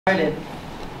Started.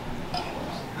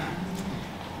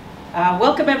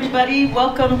 Welcome everybody.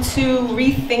 Welcome to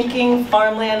Rethinking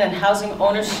Farmland and Housing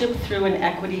Ownership through an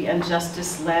Equity and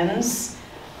Justice Lens.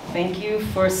 Thank you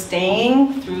for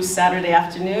staying through Saturday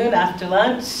afternoon after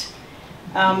lunch.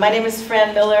 My name is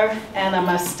Fran Miller and I'm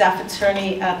a staff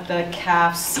attorney at the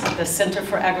CAFS, the Center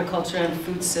for Agriculture and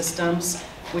Food Systems,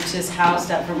 which is housed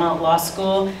at Vermont Law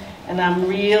School. And I'm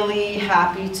really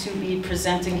happy to be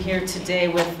presenting here today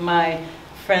with my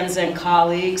friends and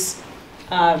colleagues.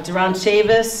 Duran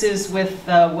Chavis is with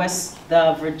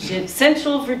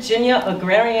Central Virginia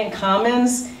Agrarian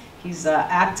Commons. He's an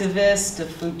activist, a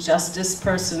food justice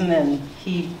person, and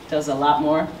he does a lot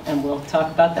more, and we'll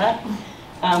talk about that.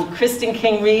 Kristen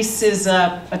King-Reese is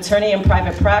an attorney in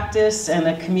private practice and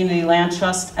a community land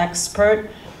trust expert,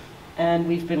 and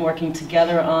we've been working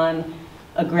together on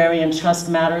agrarian trust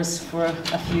matters for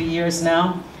a few years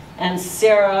now. And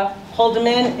Sarah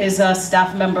Holdeman is a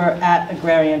staff member at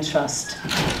Agrarian Trust.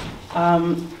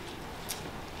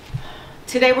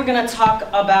 Today we're going to talk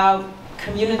about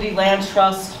community land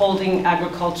trusts holding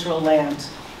agricultural land,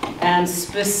 and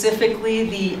specifically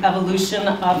the evolution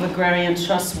of Agrarian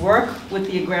Trust work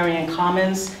with the Agrarian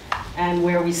Commons and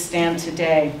where we stand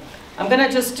today. I'm going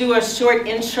to just do a short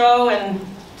intro and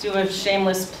do a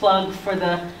shameless plug for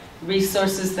the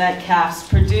resources that CAFS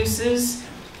produces.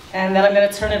 And then I'm going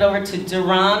to turn it over to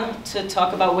Duran to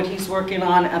talk about what he's working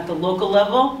on at the local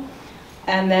level.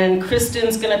 And then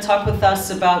Kristen's going to talk with us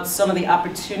about some of the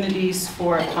opportunities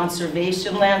for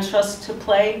conservation land trusts to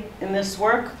play in this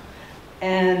work.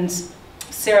 And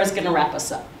Sarah's going to wrap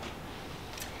us up.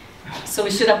 So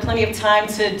we should have plenty of time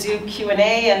to do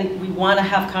Q&A, and we want to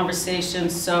have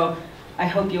conversations. So I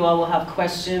hope you all will have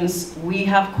questions. We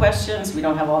have questions. We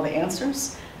don't have all the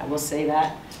answers. I will say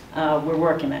that. We're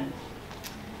working it.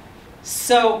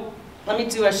 So let me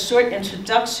do a short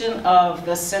introduction of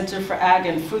the Center for Ag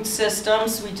and Food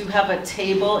Systems. We do have a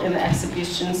table in the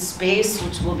exhibition space,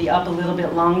 which will be up a little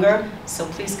bit longer. So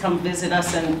please come visit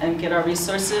us and get our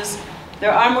resources.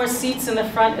 There are more seats in the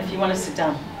front if you want to sit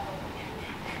down.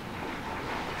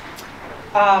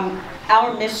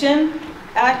 Our mission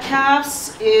at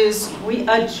CAFS is we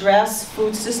address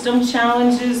food system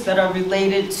challenges that are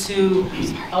related to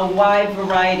a wide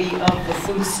variety of the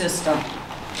food system.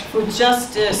 Food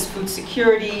justice, food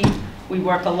security, we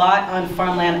work a lot on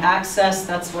farmland access,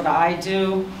 that's what I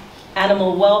do.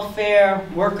 Animal welfare,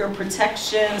 worker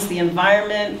protections, the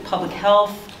environment, public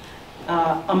health,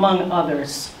 among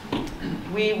others.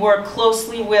 We work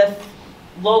closely with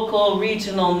local,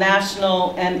 regional,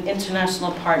 national, and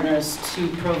international partners to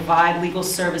provide legal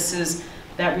services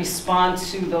that respond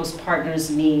to those partners'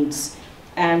 needs.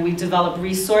 And we develop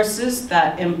resources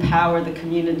that empower the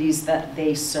communities that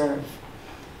they serve.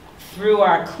 Through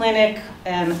our clinic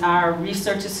and our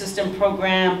research assistant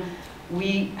program,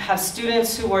 we have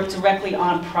students who work directly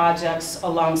on projects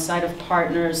alongside of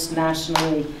partners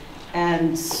nationally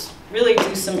and really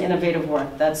do some innovative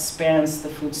work that spans the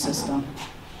food system.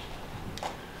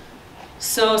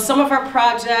 So some of our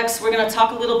projects, we're going to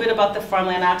talk a little bit about the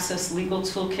Farmland Access Legal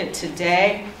Toolkit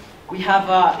today. We have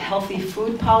a Healthy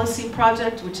Food Policy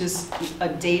Project, which is a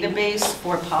database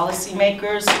for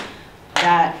policymakers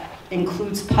that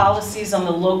includes policies on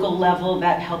the local level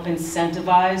that help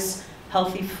incentivize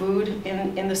healthy food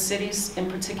in the cities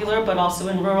in particular, but also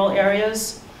in rural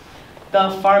areas.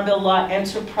 The Farm Bill Law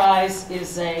Enterprise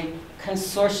is a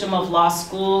consortium of law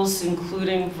schools,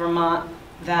 including Vermont,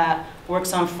 that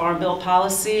works on Farm Bill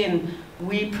policy, and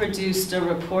we produced a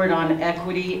report on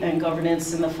equity and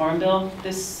governance in the Farm Bill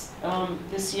this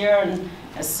year, and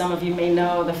as some of you may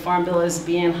know, the Farm Bill is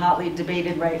being hotly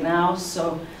debated right now,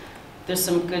 so there's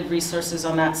some good resources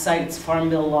on that site. It's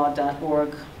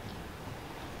farmbilllaw.org.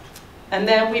 And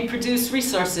then we produce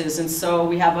resources, and so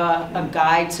we have a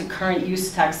guide to current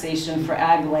use taxation for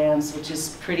ag lands, which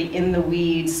is pretty in the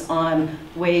weeds on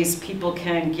ways people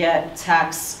can get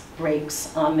tax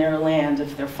breaks on their land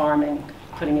if they're farming,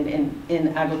 putting it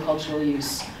in agricultural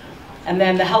use. And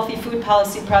then the Healthy Food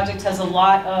Policy Project has a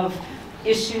lot of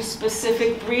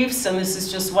issue-specific briefs, and this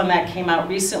is just one that came out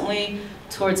recently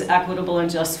towards equitable and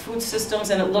just food systems,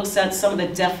 and it looks at some of the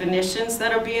definitions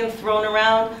that are being thrown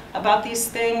around about these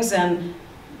things and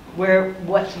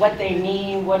what they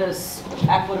mean, what does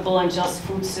equitable and just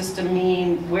food system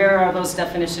mean, where are those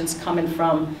definitions coming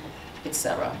from,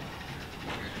 etc.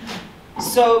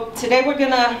 So today we're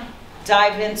going to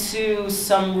dive into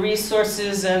some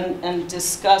resources and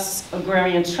discuss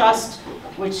Agrarian Trust,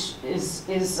 which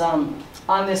is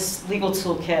on this legal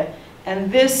toolkit.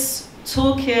 And this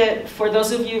toolkit, for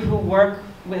those of you who work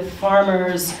with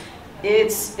farmers,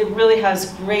 it really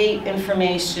has great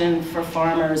information for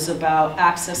farmers about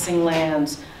accessing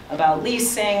land, about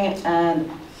leasing and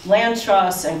land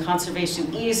trusts and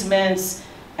conservation easements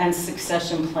and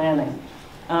succession planning.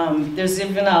 There's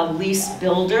even a lease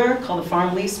builder called a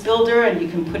farm lease builder, and you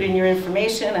can put in your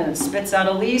information and it spits out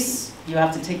a lease. You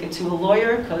have to take it to a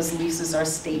lawyer because leases are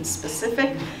state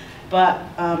specific, but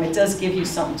it does give you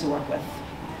something to work with.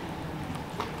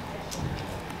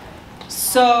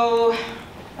 So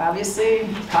obviously,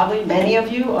 probably many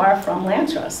of you are from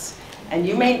land trusts, and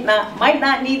you might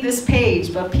not need this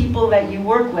page, but people that you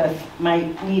work with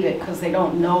might need it because they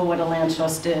don't know what a land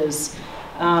trust is.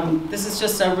 This is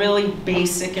just a really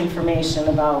basic information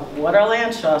about what are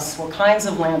land trusts, what kinds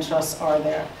of land trusts are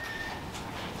there.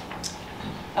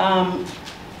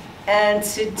 And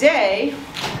today,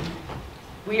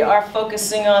 we are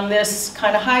focusing on this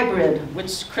kind of hybrid,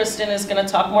 which Kristen is going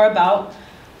to talk more about,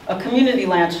 a community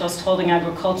land trust holding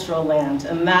agricultural land,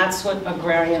 and that's what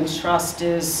Agrarian Trust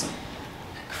is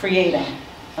creating.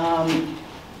 I'm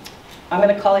going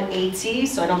to call it AT,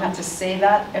 so I don't have to say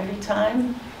that every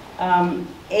time.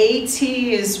 AT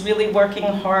is really working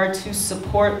hard to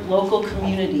support local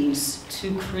communities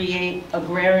to create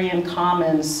agrarian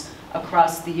commons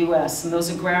across the US, and those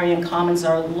agrarian commons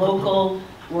are local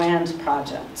land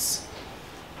projects.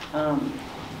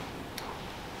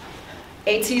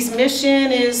 AT's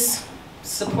mission is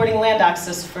supporting land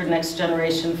access for next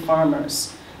generation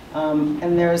farmers.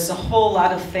 And there's a whole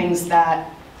lot of things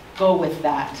that go with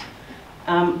that.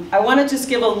 I want to just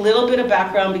give a little bit of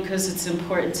background because it's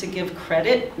important to give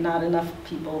credit. Not enough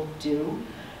people do.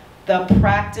 The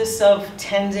practice of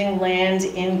tending land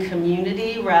in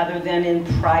community rather than in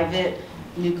private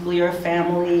nuclear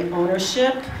family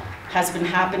ownership has been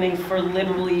happening for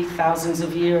literally thousands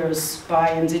of years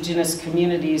by indigenous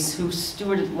communities who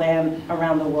stewarded land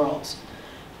around the world.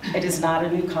 It is not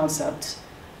a new concept.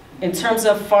 In terms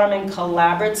of farming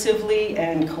collaboratively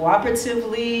and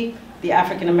cooperatively, the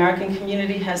African American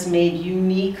community has made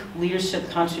unique leadership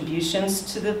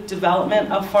contributions to the development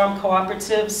of farm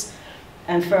cooperatives.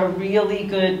 And for a really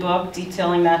good book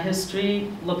detailing that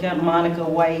history, look at Monica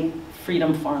White,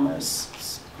 Freedom Farmers.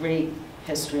 It's great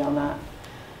history on that.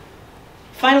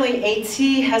 Finally,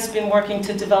 AT has been working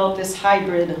to develop this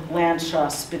hybrid land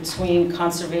trust between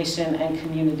conservation and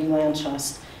community land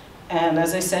trust. And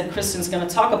as I said, Kristen's going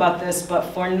to talk about this, but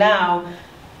for now,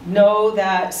 know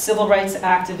that civil rights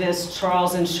activists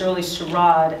Charles and Shirley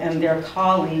Sherrod and their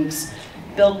colleagues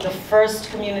built the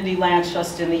first community land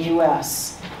trust in the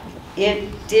US. It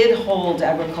did hold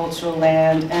agricultural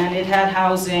land, and it had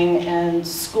housing and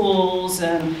schools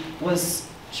and was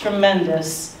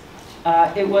tremendous.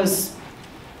 It was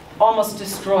almost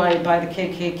destroyed by the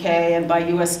KKK and by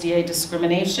USDA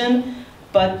discrimination,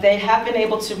 but they have been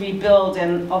able to rebuild,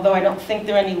 and although I don't think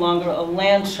they're any longer a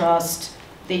land trust,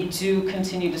 they do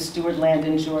continue to steward land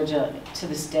in Georgia to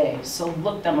this day, so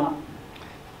look them up.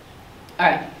 All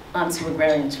right, on to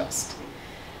Agrarian Trust.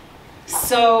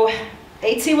 So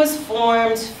AT was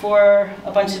formed for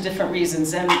a bunch of different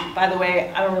reasons, and by the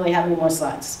way, I don't really have any more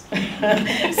slides.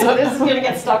 So this is gonna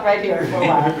get stuck right here for a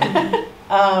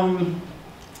while.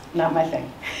 Not my thing.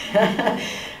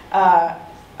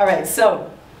 All right, so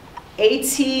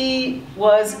AT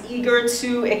was eager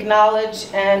to acknowledge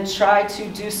and try to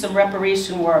do some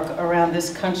reparation work around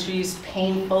this country's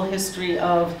painful history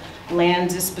of land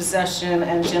dispossession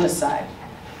and genocide.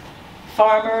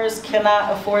 Farmers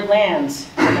cannot afford land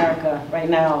in America right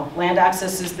now. Land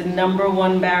access is the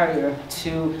 #1 barrier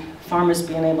to farmers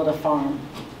being able to farm.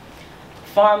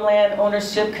 Farmland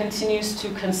ownership continues to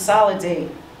consolidate.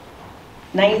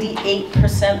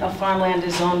 98% of farmland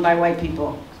is owned by white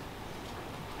people.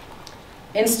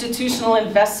 Institutional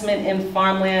investment in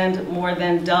farmland more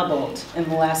than doubled in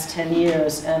the last 10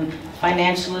 years, and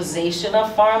financialization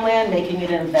of farmland, making it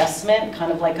an investment,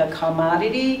 kind of like a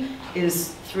commodity, is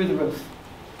through the roof.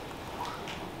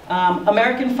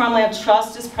 American Farmland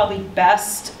Trust is probably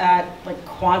best at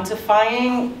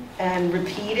quantifying and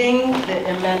repeating the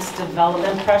immense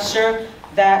development pressure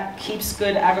that keeps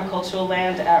good agricultural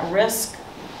land at risk.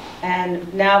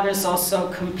 And now there's also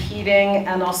competing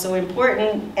and also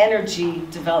important energy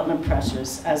development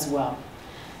pressures as well.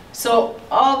 So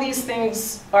all these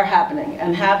things are happening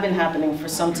and have been happening for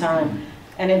some time.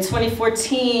 And in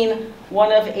 2014,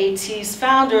 one of AT's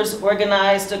founders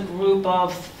organized a group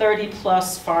of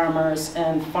 30+ farmers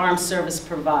and farm service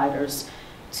providers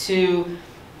to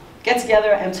get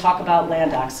together and talk about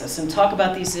land access and talk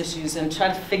about these issues and try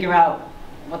to figure out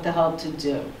what the hell to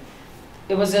do.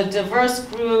 It was a diverse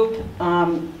group,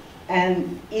 and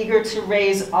and eager to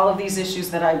raise all of these issues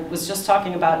that I was just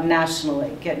talking about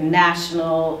nationally, get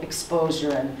national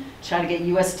exposure and try to get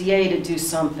USDA to do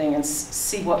something and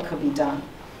see what could be done.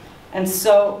 And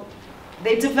so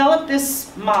they developed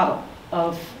this model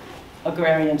of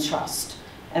agrarian trust.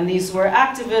 And these were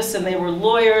activists, and they were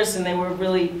lawyers, and they were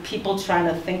really people trying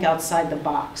to think outside the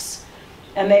box.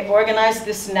 And they organized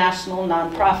this national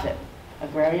nonprofit,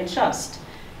 Agrarian Trust.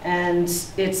 And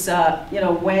it's,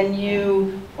 when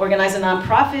you organize a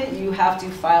nonprofit, you have to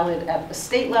file it at the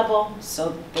state level.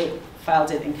 So they filed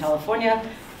it in California.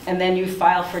 And then you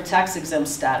file for tax-exempt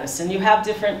status. And you have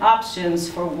different options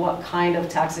for what kind of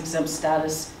tax-exempt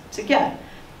status to get.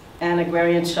 And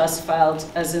Agrarian Trust filed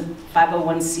as a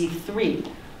 501c3,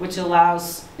 which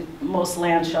allows, most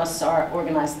land trusts are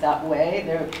organized that way.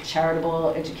 They're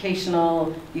charitable,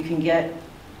 educational, you can get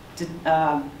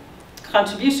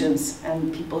contributions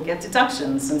and people get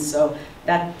deductions, and so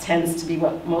that tends to be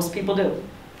what most people do.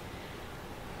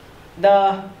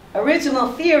 The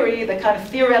original theory, the kind of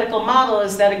theoretical model,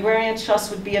 is that Agrarian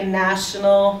Trust would be a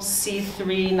national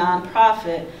C3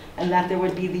 nonprofit, and that there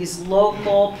would be these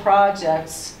local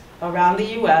projects around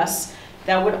the US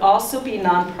that would also be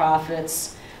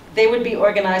nonprofits. They would be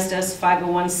organized as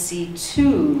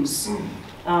 501c2s,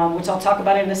 which I'll talk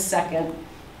about in a second.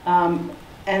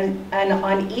 And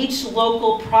on each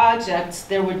local project,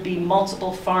 there would be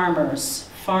multiple farmers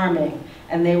farming,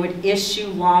 and they would issue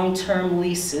long-term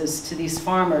leases to these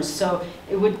farmers. So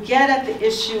it would get at the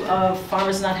issue of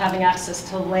farmers not having access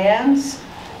to lands,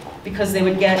 because they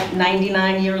would get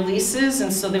 99-year leases,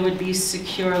 and so there would be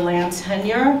secure land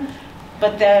tenure,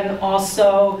 but then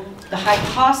also the high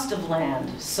cost of land.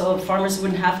 So farmers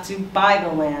wouldn't have to buy the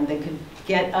land. They could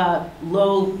get a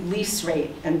low lease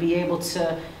rate and be able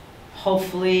to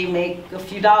hopefully make a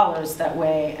few dollars that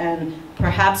way, and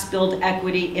perhaps build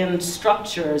equity in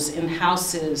structures, in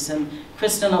houses. And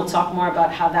Kristen will talk more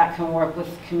about how that can work with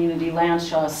community land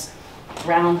trusts,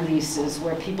 ground leases,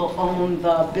 where people own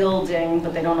the building,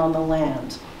 but they don't own the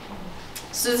land.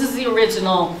 So this is the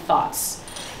original thoughts.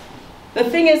 The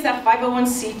thing is that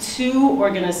 501c2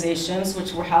 organizations,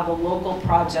 which were how the local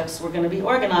projects were going to be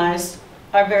organized,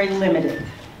 are very limited.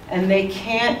 And they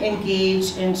can't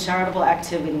engage in charitable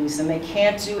activities, and they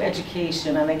can't do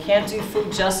education, and they can't do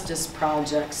food justice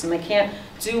projects, and they can't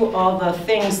do all the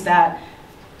things that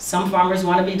some farmers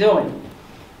want to be doing.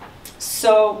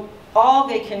 So all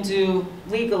they can do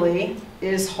legally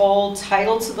is hold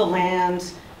title to the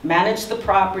land, manage the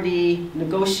property,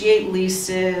 negotiate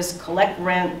leases, collect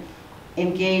rent,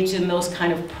 engage in those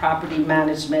kind of property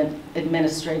management,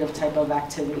 administrative type of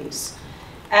activities.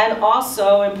 And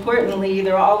also, importantly,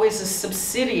 they're always a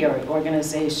subsidiary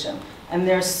organization, and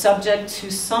they're subject to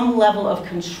some level of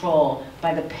control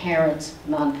by the parent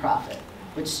nonprofit,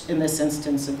 which in this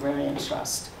instance, Agrarian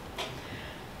Trust.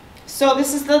 So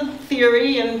this is the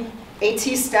theory, and AT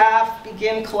staff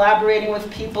began collaborating with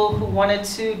people who wanted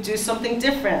to do something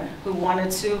different, who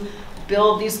wanted to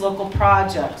build these local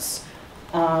projects.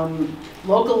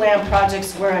 Local land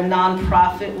projects where a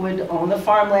nonprofit would own the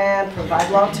farmland, provide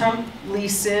long-term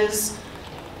leases,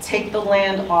 take the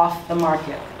land off the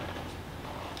market,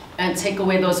 and take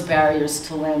away those barriers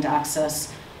to land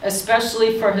access,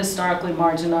 especially for historically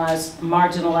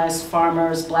marginalized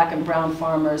farmers, black and brown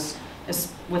farmers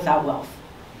without wealth.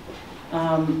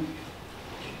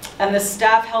 And the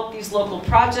staff helped these local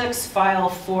projects file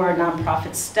for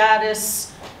nonprofit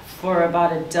status for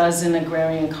about a dozen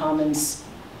agrarian commons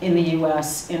in the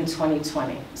US in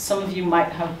 2020. Some of you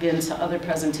might have been to other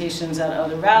presentations at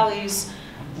other rallies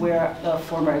where the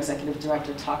former executive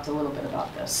director talked a little bit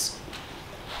about this.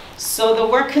 So the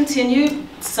work continued.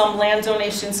 Some land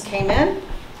donations came in.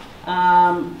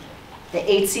 The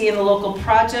AT and the local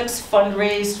projects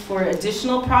fundraised for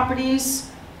additional properties.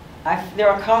 There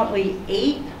are currently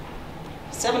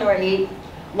 7 or 8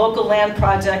 local land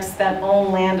projects that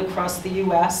own land across the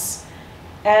US.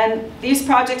 And these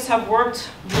projects have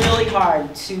worked really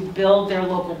hard to build their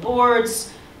local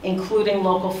boards, including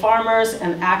local farmers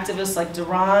and activists like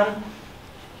Duran.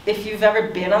 If you've ever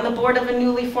been on the board of a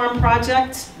newly formed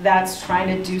project that's trying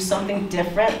to do something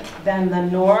different than the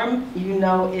norm, you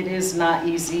know it is not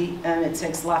easy, and it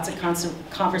takes lots of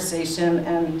conversation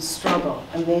and struggle,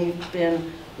 and they've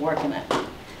been working it.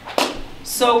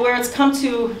 So where it's come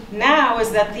to now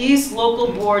is that these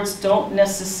local boards don't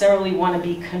necessarily want to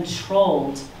be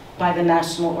controlled by the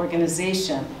national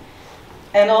organization.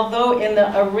 And although in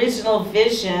the original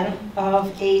vision of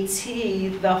AT,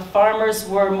 the farmers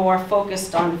were more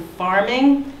focused on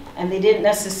farming, and they didn't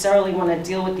necessarily want to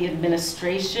deal with the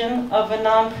administration of a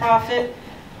nonprofit,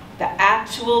 the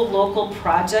actual local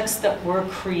projects that were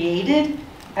created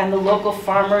and the local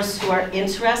farmers who are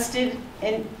interested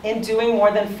in doing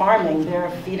more than farming.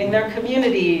 They're feeding their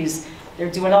communities. They're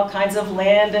doing all kinds of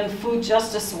land and food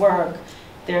justice work.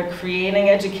 They're creating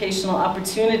educational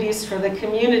opportunities for the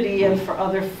community and for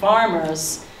other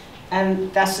farmers.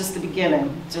 And that's just the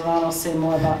beginning. Duran will say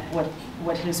more about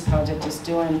what his project is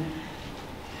doing.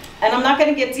 And I'm not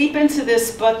going to get deep into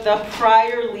this, but the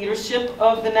prior leadership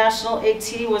of the National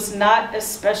AT was not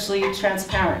especially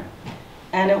transparent.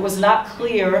 And it was not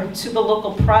clear to the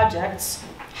local projects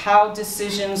how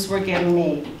decisions were getting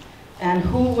made and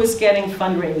who was getting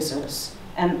fundraisers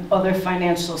and other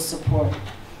financial support.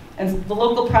 And the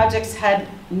local projects had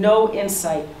no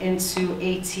insight into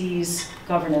AT's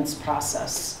governance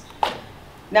process.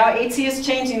 Now AT is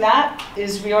changing that,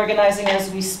 is reorganizing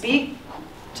as we speak.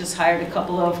 Just hired a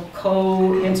couple of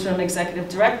co-interim executive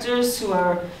directors who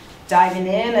are diving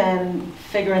in and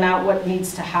figuring out what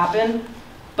needs to happen.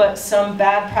 But some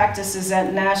bad practices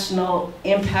at national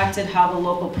impacted how the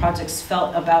local projects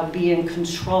felt about being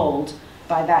controlled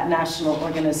by that national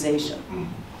organization.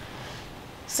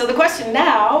 So the question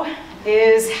now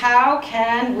is, how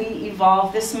can we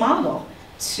evolve this model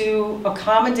to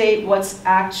accommodate what's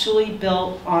actually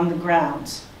built on the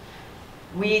ground?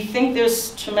 We think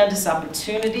there's tremendous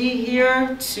opportunity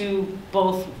here to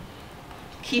both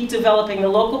keep developing the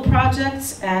local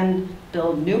projects and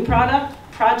build new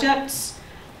projects.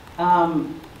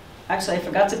 Actually, I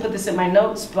forgot to put this in my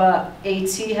notes, but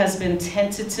AT has been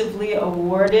tentatively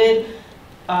awarded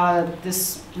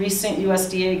this recent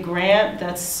USDA grant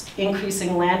that's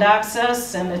increasing land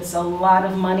access, and it's a lot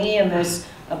of money, and there's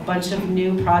a bunch of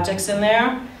new projects in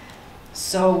there.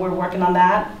 So we're working on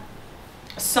that.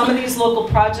 Some of these local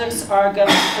projects are going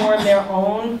to form their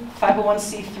own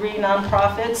 501c3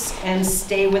 nonprofits and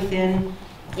stay within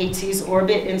AT's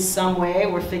orbit in some way.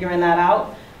 We're figuring that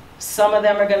out. Some of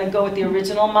them are going to go with the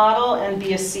original model and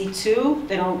be a C2.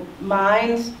 They don't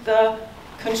mind the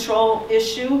control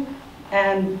issue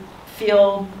and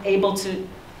feel able to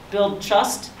build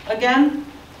trust again.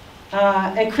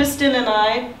 And Kristen and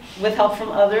I, with help from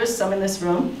others, some in this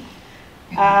room,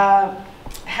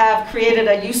 have created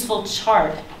a useful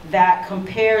chart that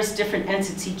compares different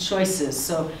entity choices.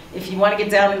 So if you want to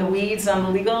get down in the weeds on the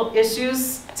legal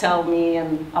issues, tell me,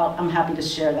 and I'm happy to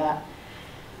share that.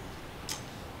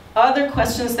 Other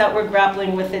questions that we're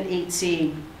grappling with at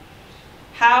AT.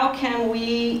 How can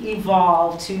we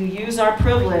evolve to use our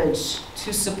privilege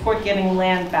to support getting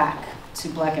land back to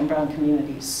Black and brown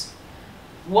communities?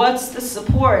 What's the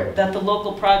support that the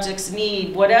local projects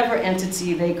need, whatever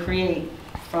entity they create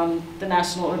from the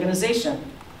national organization?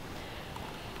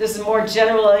 This is more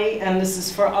generally, and this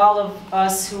is for all of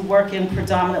us who work in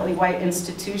predominantly white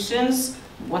institutions,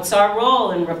 what's our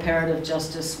role in reparative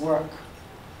justice work?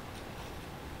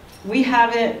 We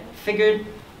haven't figured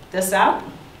this out,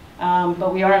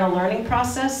 but we are in a learning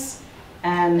process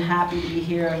and happy to be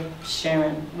here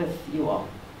sharing with you all.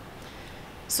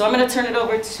 So I'm going to turn it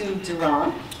over to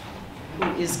Duran,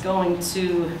 who is going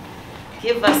to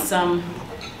give us some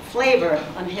flavor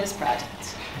on his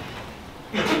project.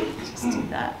 Just do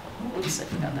that. Oops, I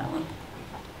forgot that one.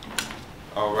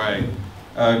 All right.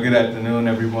 Good afternoon,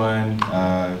 everyone.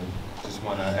 Just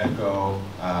want to echo,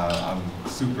 I'm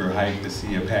super hyped to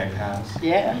see a packed house.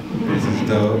 Yeah. This is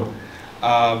dope.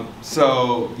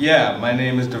 So yeah, my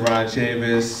name is Duran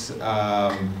Chavis.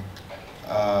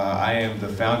 I am the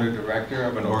founder director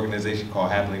of an organization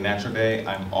called Happily Natural Day.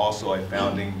 I'm also a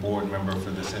founding board member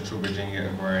for the Central Virginia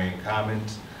Agrarian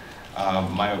Commons.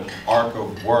 My arc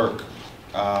of work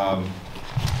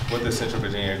with the Central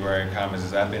Virginia Agrarian Commons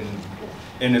is I've been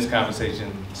in this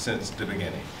conversation since the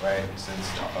beginning, right?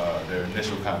 Since their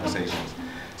initial conversations.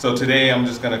 So today I'm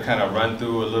just gonna kind of run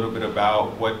through a little bit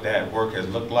about what that work has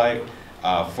looked like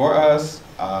for us.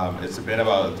 It's been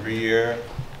about a 3-year,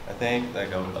 I think,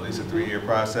 like at least a 3-year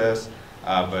process,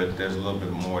 but there's a little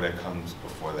bit more that comes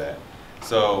before that.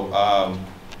 So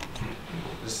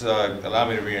just allow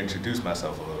me to reintroduce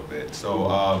myself a little bit. So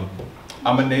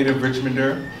I'm a native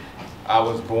Richmonder. I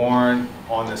was born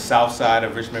on the south side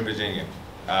of Richmond, Virginia.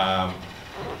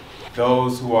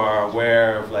 Those who are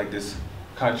aware of like this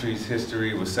country's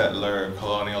history with settler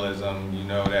colonialism, you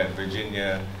know that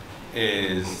Virginia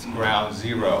is ground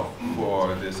zero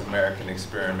for this American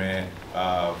experiment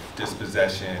of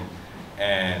dispossession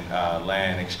and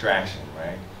land extraction,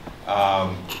 right?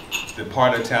 The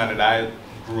part of town that I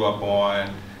grew up on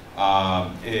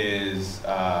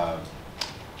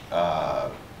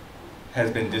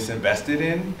has been disinvested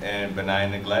in and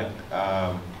benign neglect.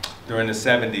 During the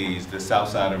 70s, the south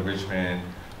side of Richmond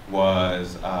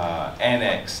was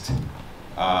annexed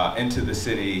into the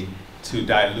city to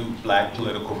dilute Black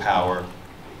political power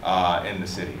in the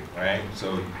city, right?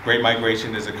 So great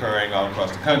migration is occurring all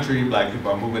across the country. Black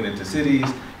people are moving into cities.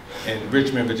 In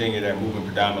Richmond, Virginia, they're moving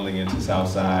predominantly into South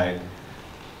Side.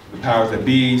 The powers that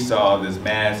be saw this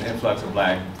mass influx of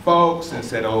black folks and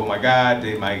said, oh my God,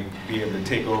 they might be able to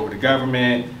take over the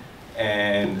government.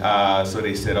 And so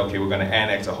they said, okay, we're gonna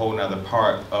annex a whole nother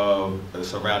part of the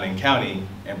surrounding county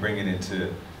and bring it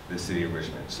into the city of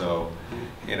Richmond. So,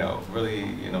 really,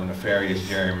 nefarious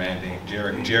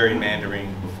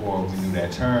gerrymandering before we knew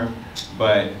that term.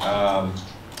 But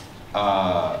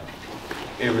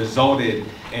it resulted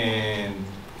in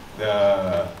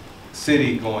the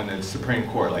city going to the Supreme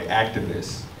Court, like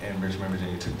activists in Richmond,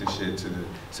 Virginia, took this shit to the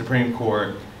Supreme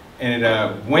Court, ended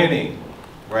up winning,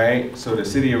 right? So the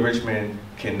city of Richmond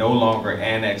can no longer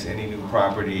annex any new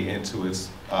property into its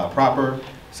proper.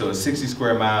 So it's 60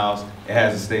 square miles. It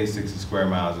has to stay 60 square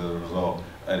miles as a result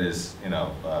of this,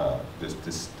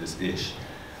 this ish.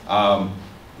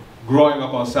 Growing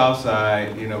up on South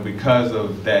Side, because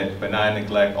of that benign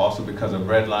neglect, also because of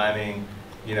redlining,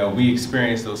 we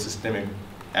experienced those systemic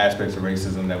aspects of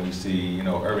racism that we see.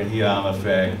 Urban heat island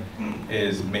effect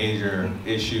is a major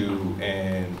issue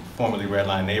in formerly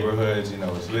redlined neighborhoods.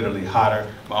 It's literally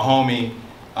hotter. My homie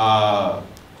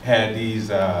had these,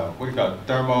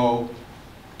 thermo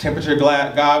temperature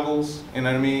goggles, you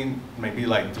know what I mean? Maybe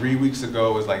like 3 weeks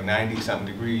ago, it was like 90-something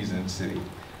degrees in the city.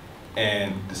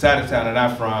 And the side of town that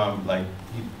I'm from, like,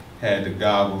 he had the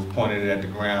goggles pointed at the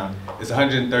ground. It's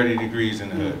 130 degrees in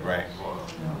the hood, right?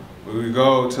 When we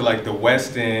go to like the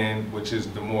West End, which is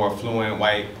the more affluent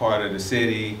white part of the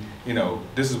city,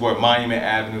 this is where Monument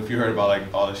Avenue, if you heard about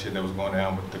like all the shit that was going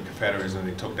down with the Confederates when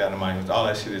they took down the monuments, all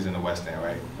that shit is in the West End,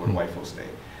 right? Where the white folks stay.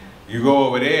 You go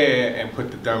over there and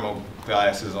put the thermal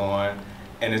glasses on,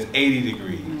 and it's 80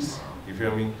 degrees. You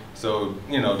feel me? So,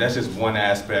 that's just one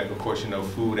aspect. Of course,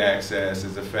 food access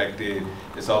is affected.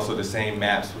 It's also the same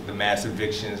maps with the mass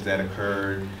evictions that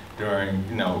occurred during,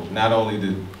 not only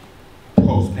the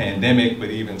post-pandemic, but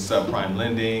even subprime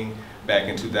lending back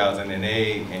in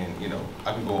 2008. And,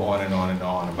 I can go on and on and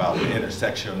on about the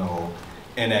intersectional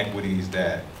inequities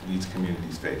that these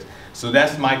communities face. So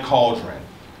that's my cauldron,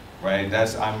 right?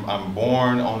 I'm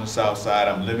born on the South Side.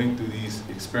 I'm living through these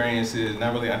experiences,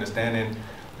 not really understanding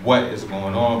what is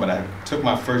going on, but I took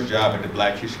my first job at the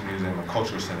Black History Museum and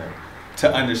Cultural Center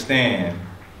to understand,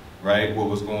 right, what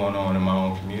was going on in my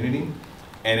own community.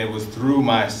 And it was through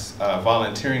my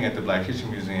volunteering at the Black History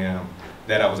Museum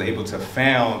that I was able to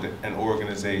found an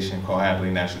organization called Happily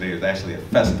Natural Day. It was actually a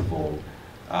festival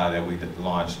that we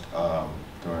launched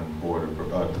during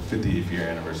the 50th year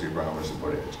anniversary of Brown versus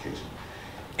Board of Education.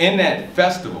 In that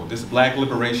festival, this Black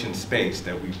liberation space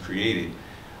that we created,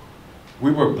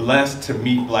 we were blessed to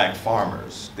meet Black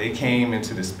farmers. They came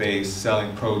into the space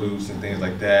selling produce and things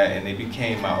like that, and they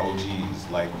became my OGs,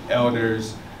 like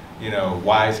elders,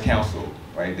 wise counsel,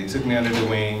 right? They took me under the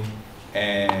wing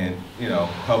and,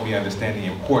 helped me understand the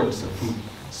importance of food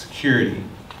security,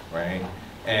 right?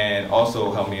 And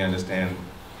also helped me understand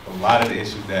a lot of the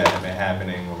issues that have been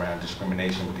happening around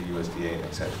discrimination with the USDA and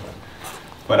et cetera.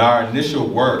 But our initial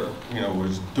work,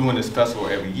 was doing this festival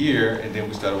every year, and then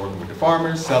we started working with the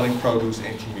farmers, selling produce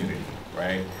in community,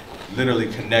 right? Literally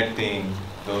connecting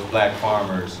those Black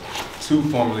farmers to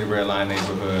formerly redlined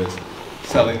neighborhoods,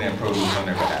 selling their produce on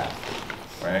their behalf,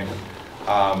 right?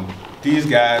 These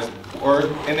guys were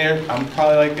in there, I'm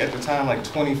probably like at the time like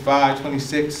 25,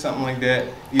 26, something like that.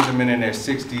 These are men in their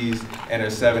 60s and their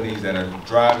 70s that are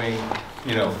driving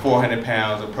 400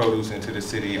 pounds of produce into the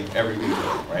city every week,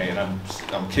 right? And I'm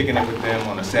kicking it with them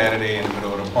on a Saturday in the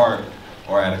middle of the park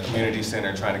or at a community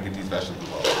center trying to get these vegetables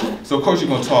off. So of course you're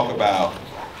gonna talk about,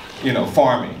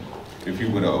 farming, if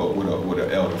you with an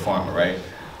elder farmer, right?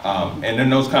 And in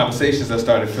those conversations I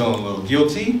started feeling a little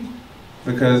guilty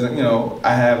because,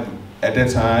 I have, at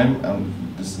that time,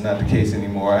 this is not the case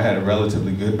anymore, I had a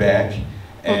relatively good back.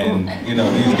 And,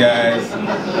 these guys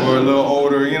were a little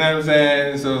older, you know what I'm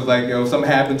saying? So it's like, if something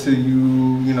happened to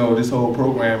you, this whole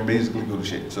program basically go to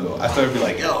shit. So I started to be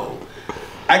like,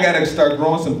 I gotta start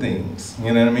growing some things,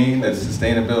 you know what I mean? That's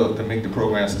sustainable, to make the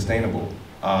program sustainable.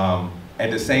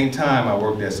 At the same time, I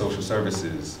worked at social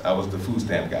services. I was the food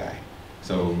stamp guy.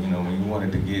 So, when you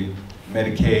wanted to get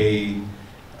Medicaid,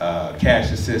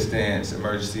 cash assistance,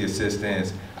 emergency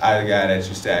assistance, I was the guy that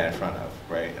you sat in front of,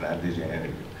 right? And I did your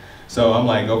interview. So I'm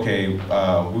like, okay,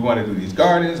 we want to do these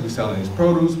gardens, we're selling these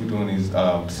produce, we're doing these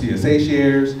CSA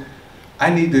shares.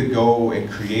 I need to go and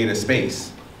create a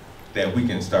space that we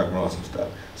can start growing some stuff.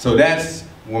 So that's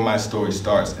where my story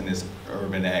starts in this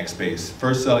urban ag space.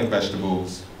 First selling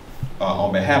vegetables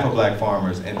on behalf of Black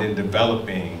farmers, and then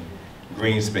developing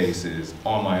green spaces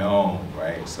on my own,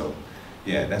 right? So,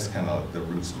 yeah, that's kind of the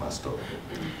roots of my story.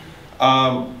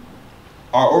 Our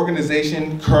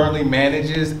organization currently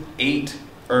manages 8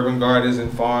 urban gardens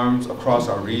and farms across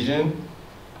our region.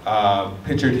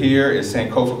 Pictured here is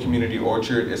Sankofa Community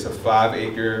Orchard. It's a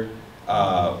 5-acre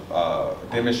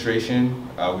demonstration.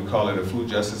 We call it a food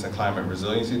justice and climate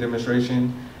resiliency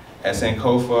demonstration. At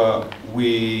Sankofa,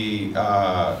 we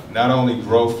not only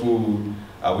grow food,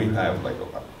 we have like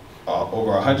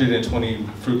over 120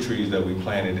 fruit trees that we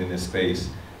planted in this space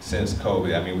since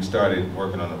COVID. I mean, we started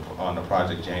working on the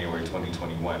project January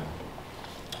 2021.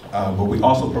 But we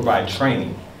also provide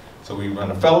training. So we run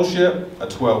a fellowship, a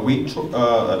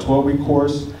 12-week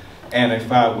course, and a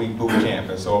 5-week boot camp.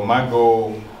 And so my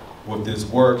goal with this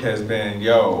work has been,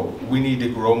 yo, we need to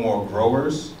grow more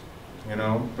growers, you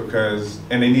know,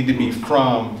 and they need to be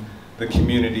from the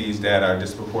communities that are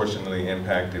disproportionately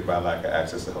impacted by lack of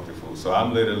access to healthy food. So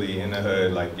I'm literally in the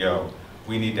hood like, yo,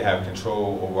 we need to have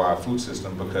control over our food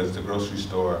system because the grocery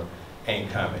store ain't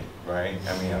coming, right?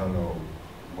 I mean, I don't know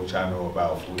what y'all know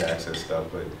about food access stuff,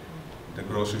 but the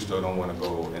grocery store don't want to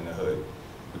go in the hood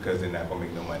because they're not going to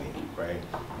make no money, right?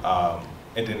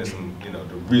 And then there's some, you know,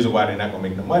 the reason why they're not going to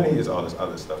make no money is all this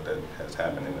other stuff that has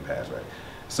happened in the past, right?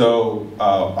 So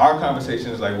our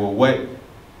conversation is like, well, what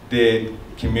did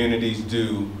communities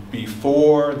do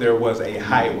before there was a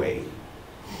highway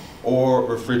or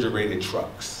refrigerated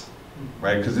trucks?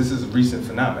 Right, because this is a recent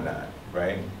phenomenon,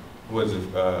 right? Was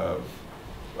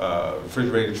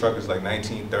refrigerated truck is like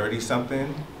 1930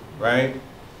 something, right?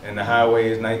 And the highway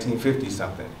is 1950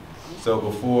 something. So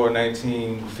before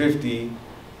 1950,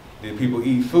 did people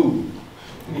eat food?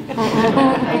 You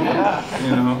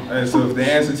know, and so if the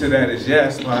answer to that is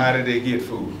yes, well, how did they get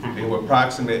food? They were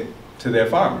proximate to their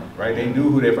farmer, right? They knew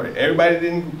who their farmer.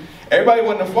 Everybody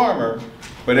wasn't a farmer,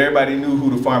 but everybody knew who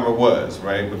the farmer was,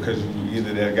 right? Because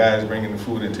either that guy's bringing the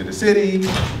food into the city,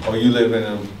 or you live in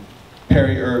a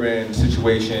peri-urban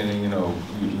situation, and you know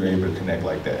you're able to connect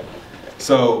like that.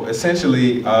 So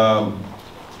essentially,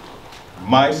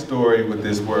 my story with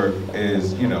this work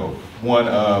is, you know, one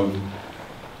of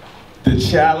the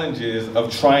challenges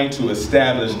of trying to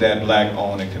establish that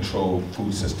Black-owned and controlled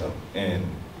food system in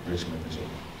Richmond, Virginia.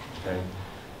 Okay,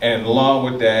 and along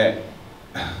with that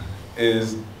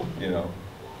is, you know,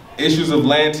 issues of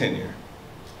land tenure,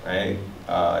 right?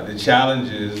 The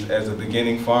challenges as a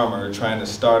beginning farmer trying to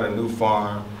start a new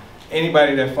farm.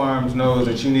 Anybody that farms knows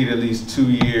that you need at least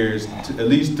 2 years, at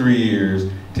least 3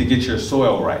 years to get your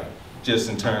soil right, just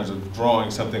in terms of growing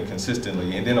something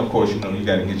consistently. And then of course, you know, you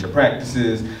gotta get your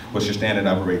practices, what's your standard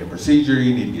operating procedure,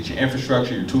 you need to get your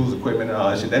infrastructure, your tools, equipment, and all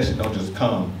that shit. That shit don't just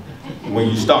come when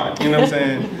you start, you know what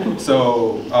I'm saying?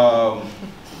 So,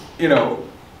 you know,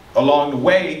 along the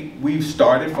way, we've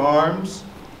started farms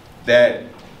that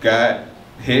got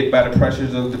hit by the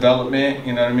pressures of development,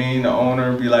 you know what I mean? The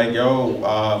owner be like,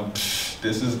 yo,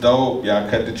 this is dope, y'all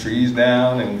cut the trees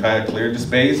down and kind of cleared the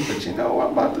space, but you know,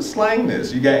 I'm about to slang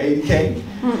this. You got 80K?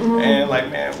 And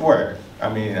like, man, where?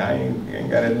 I mean, I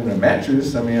ain't got it in a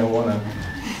mattress. I mean, I wanna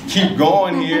keep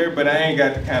going here, but I ain't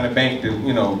got the kind of bank to,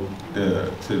 you know,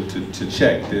 to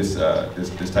check this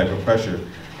type of pressure.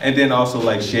 And then also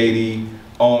like shady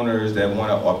owners that want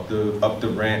to up the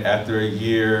rent after a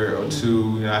year or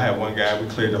two. You know, I had one guy, we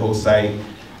cleared the whole site.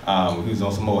 He was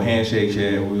on some old handshake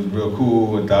shit. We was real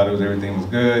cool and thought everything was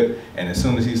good. And as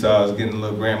soon as he saw us getting a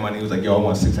little grant money, he was like, yo, I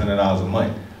want $600 a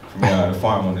month from y'all to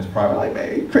farm on this property. I'm like,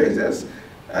 man, you crazy? That's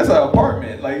an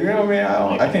apartment. Like, you know what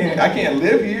I mean? I can't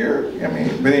live here. I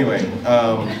mean, but anyway,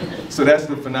 so that's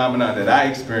the phenomenon that I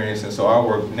experienced. And so our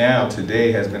work now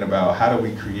today has been about how do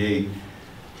we create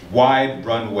wide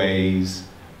runways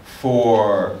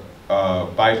for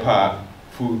BIPOC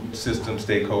food system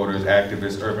stakeholders,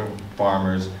 activists, urban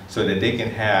farmers, so that they can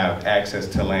have access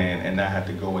to land and not have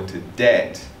to go into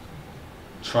debt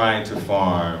trying to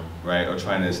farm, right, or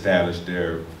trying to establish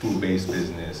their food-based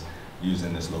business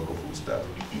using this local food stuff.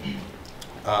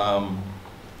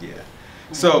 Yeah.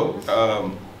 So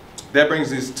that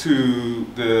brings us to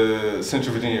the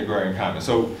Central Virginia Agrarian Commons.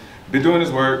 So been doing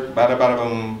this work,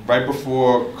 right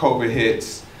before COVID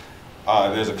hits.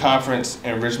 There's a conference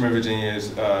in Richmond, Virginia,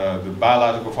 the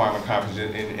Biological Farming Conference.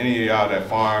 And any of y'all that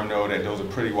farm know that those are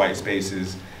pretty white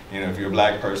spaces. You know, if you're a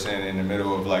Black person in the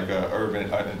middle of like a urban,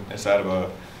 inside of a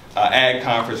ag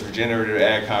conference, regenerative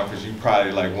ag conference, you're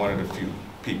probably like one of the few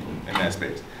people in that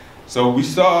space. So we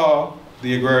saw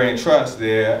the Agrarian Trust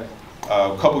there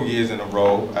a couple years in a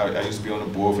row. I used to be on the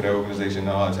board for that organization and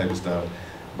all that type of stuff.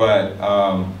 But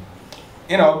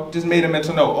you know, just made a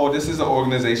mental note, oh, this is an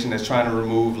organization that's trying to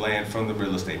remove land from the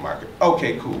real estate market.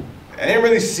 Okay, cool. I didn't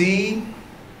really see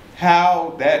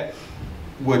how that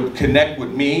would connect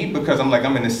with me because I'm like,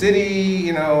 I'm in the city,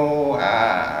 you know,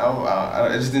 I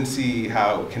just didn't see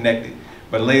how it connected.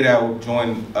 But later I would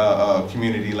join a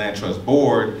community land trust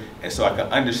board, and so I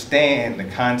could understand the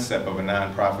concept of a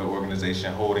nonprofit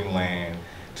organization holding land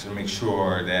to make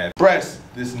sure that express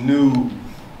this new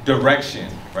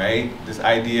direction, right? This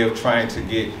idea of trying to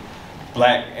get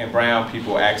Black and brown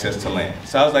people access to land.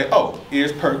 So I was like, oh,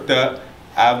 ears perked up.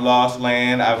 I've lost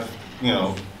land. I've, you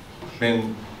know,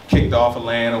 been kicked off of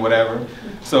land or whatever.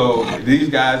 So these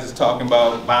guys is talking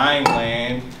about buying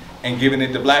land and giving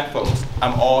it to Black folks.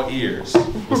 I'm all ears.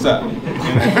 What's up?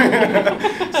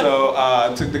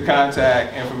 So took the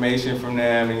contact information from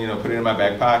them and, you know, put it in my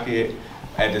back pocket.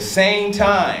 At the same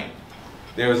time,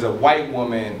 there was a white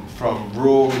woman from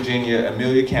rural Virginia.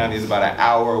 Amelia County is about an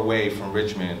hour away from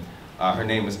Richmond. Her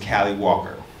name is Callie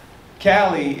Walker.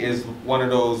 Callie is one of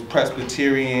those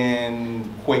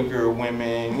Presbyterian, Quaker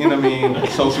women, you know what I mean,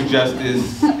 social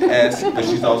justice-esque, but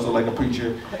she's also like a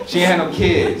preacher. She ain't had no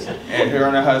kids, and her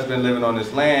and her husband living on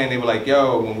this land, they were like,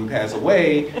 yo, when we pass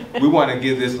away, we want to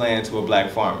give this land to a Black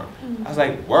farmer. I was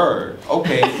like, word,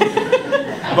 okay.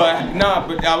 But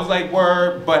I was like,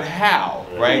 word, but how,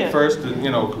 right? Yeah. First,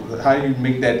 you know, how do you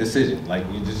make that decision? Like,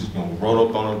 you just roll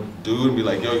up on a dude and be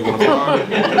like, yo, you want to farm? You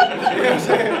know what I'm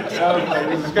saying? I was like,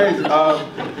 this is crazy.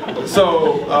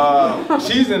 So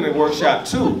she's in the workshop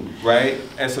too, right?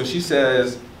 And so she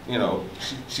says, you know,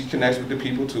 she connects with the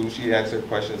people too. She asks her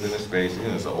questions in the space. You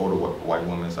know, it's an older white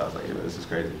woman, so I was like, yeah, this is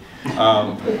crazy.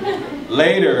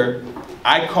 Later,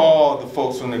 I called the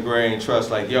folks from the Agrarian Trust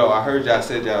like, yo, I heard y'all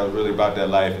said y'all was really about that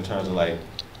life in terms of like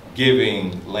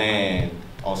giving land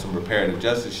on some reparative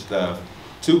justice stuff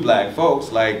to Black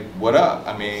folks. Like, what up?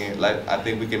 I mean, like, I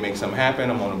think we can make something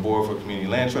happen. I'm on the board for Community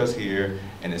Land Trust here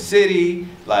in the city.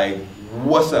 Like,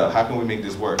 what's up? How can we make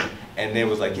this work? And they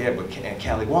was like, yeah, but and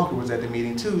Callie Walker was at the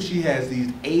meeting too. She has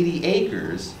these 80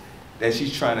 acres that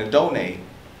she's trying to donate.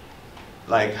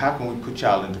 Like, how can we put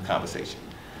y'all into conversation?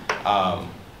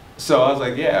 So I was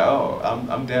like, yeah,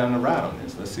 I'm down the ride on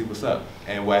this. Let's see what's up.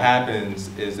 And what happens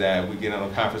is that we get on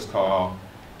a conference call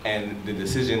and the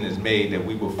decision is made that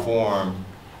we will form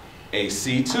a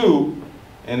C2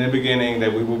 in the beginning,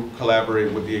 that we will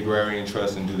collaborate with the Agrarian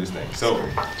Trust and do this thing. So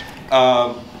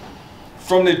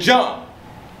from the jump,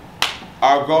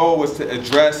 our goal was to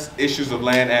address issues of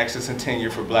land access and tenure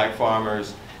for Black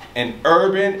farmers in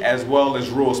urban as well as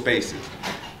rural spaces.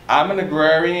 I'm an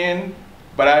agrarian,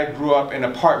 but I grew up in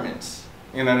apartments,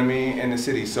 you know what I mean, in the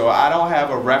city. So I don't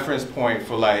have a reference point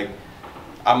for like,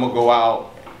 I'm gonna go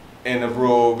out in the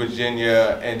rural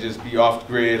Virginia and just be off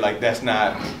grid. Like, that's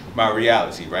not my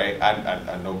reality, right?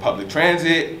 I know public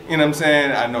transit, you know what I'm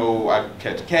saying? I know I can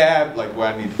catch a cab, like where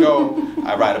I need to go.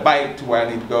 I ride a bike to where I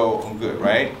need to go, I'm good,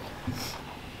 right?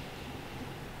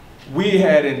 We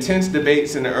had intense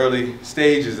debates in the early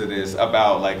stages of this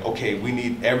about like, okay,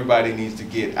 everybody needs to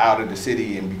get out of the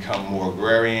city and become more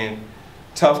agrarian.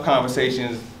 Tough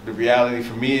conversations. The reality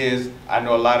for me is I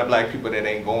know a lot of Black people that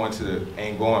ain't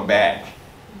going back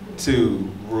to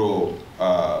rural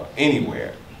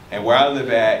anywhere. And where I live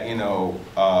at, you know,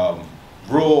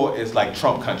 rural is like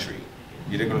Trump country.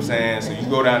 You know what I'm saying? So you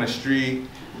go down the street,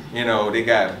 you know, they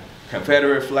got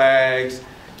Confederate flags.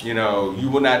 You know, you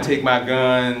will not take my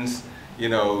guns, you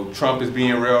know, Trump is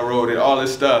being railroaded, all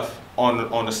this stuff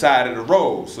on the side of the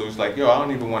road. So it's like, yo, I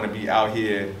don't even want to be out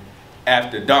here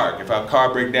after dark. If our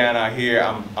car break down out here,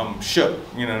 I'm shook,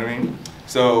 you know what I mean?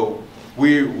 So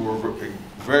we were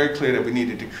very clear that we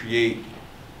needed to create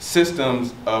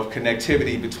systems of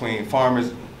connectivity between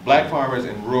farmers, Black farmers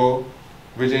in rural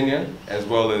Virginia, as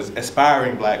well as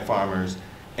aspiring Black farmers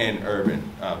in urban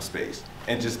space.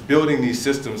 And just building these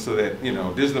systems so that, you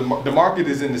know, the market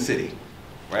is in the city,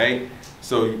 right?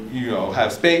 So, you know,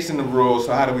 have space in the rural,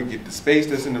 so how do we get the space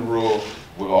that's in the rural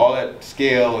with all that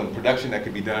scale and production that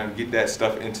could be done, get that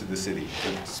stuff into the city,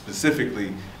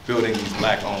 specifically building these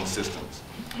Black-owned systems.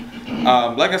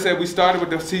 Like I said, we started with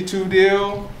the C2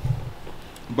 deal,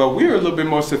 but we were a little bit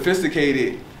more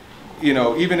sophisticated. You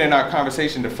know, even in our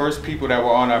conversation, the first people that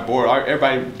were on our board,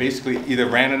 everybody basically either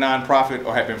ran a nonprofit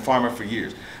or had been farming for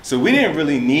years. So we didn't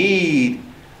really need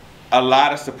a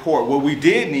lot of support. What we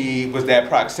did need was that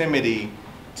proximity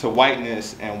to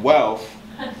whiteness and wealth.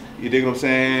 You dig what I'm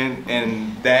saying?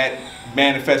 And that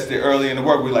manifested early in the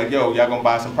work. We're like, yo, y'all gonna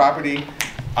buy some property?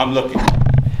 I'm looking,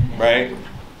 right?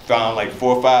 Found like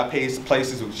 4 or 5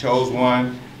 places, we chose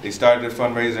one. They started a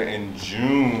fundraiser in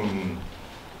June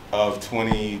of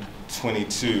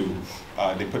 2022.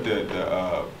 They put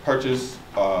the purchase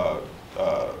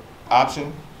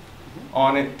option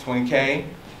on it, $20K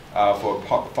for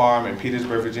a farm in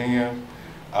Petersburg, Virginia.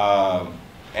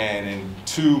 and in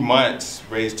 2 months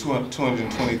raised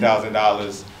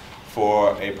 $220,000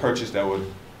 for a purchase that would,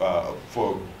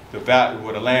 for the value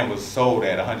where the land was sold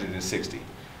at 160.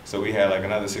 So we had like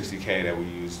another 60K that we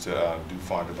used to do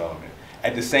farm development.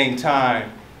 At the same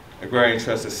time, Agrarian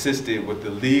Trust assisted with the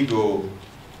legal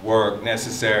work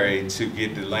necessary to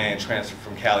get the land transferred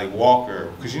from Cali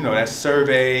Walker, because you know that's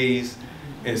surveys,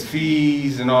 it's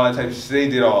fees and all that type of shit. They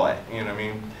did all that, you know what I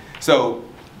mean? So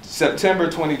September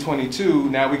 2022,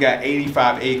 now we got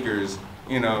 85 acres,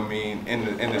 you know what I mean,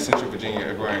 in the Central Virginia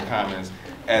Agrarian Commons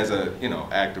as a, you know,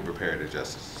 act of reparative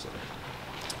justice.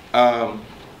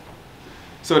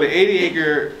 So the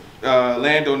 80-acre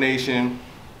land donation,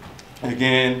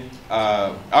 again,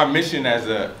 our mission as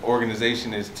an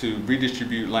organization is to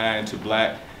redistribute land to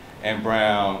Black and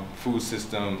brown food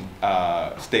system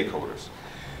stakeholders.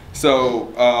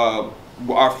 So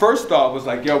our first thought was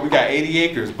like, yo, we got 80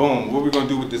 acres, boom, what are we gonna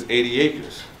do with this 80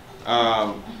 acres?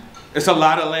 It's a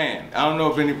lot of land. I don't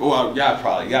know if any, well, y'all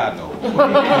know.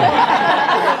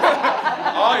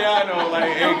 All y'all know,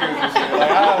 like, acres and shit.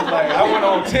 Like, I went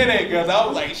on 10 acres. I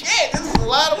was like, shit, this is a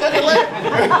lot of fucking land.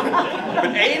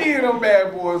 But 80 of them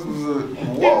bad boys was a,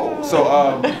 whoa.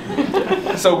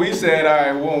 So we said,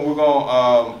 all right, well,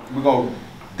 we're gonna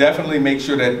definitely make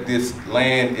sure that this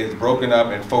land is broken up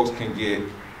and folks can get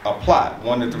a plot,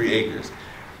 1 to 3 acres.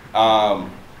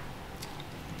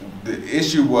 The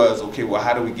issue was, okay, well,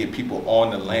 how do we get people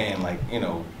on the land, like, you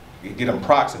know, get them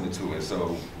proximate to it?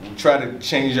 So we try to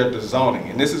change up the zoning.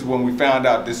 And this is when we found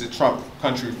out this is Trump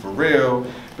country for real,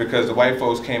 because the white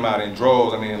folks came out in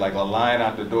droves. I mean, like a line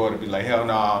out the door to be like, hell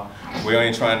no, we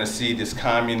ain't trying to see this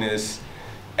communist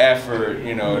effort.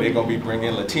 You know, they're gonna be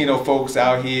bringing Latino folks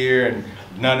out here, and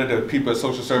none of the people at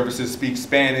social services speak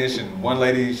Spanish. And one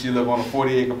lady, she lived on a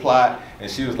 40-acre plot, and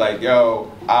she was like,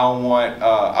 yo, I want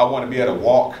to be able to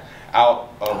walk out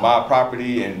of my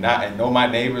property and know my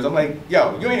neighbors. I'm like,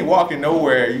 yo, you ain't walking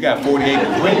nowhere. You got 40 acres.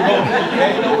 Where you going?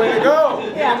 There ain't nowhere to go. You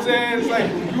know what I'm saying? It's like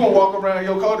you gonna walk around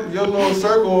your little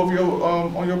circle of your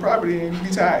on your property and you be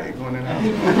tired going in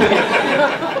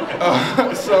and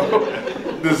out. So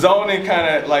the zoning kind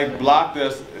of like blocked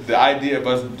us, the idea of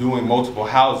us doing multiple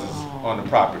houses on the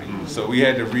property. So we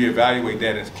had to reevaluate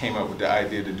that and came up with the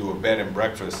idea to do a bed and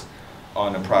breakfast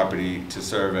on the property to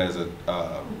serve as a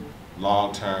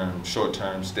long-term,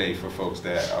 short-term stay for folks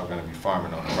that are going to be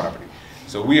farming on the property.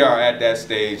 So we are at that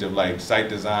stage of like site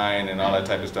design and all that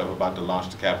type of stuff, about to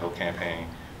launch the capital campaign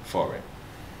for it.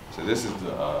 So this is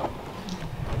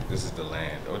the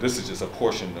land, or this is just a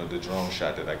portion of the drone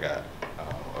shot that I got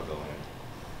of the land.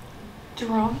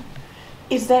 Jerome,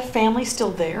 is that family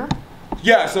still there?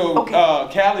 Yeah, so okay.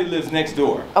 Callie lives next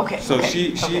door. Okay. So okay.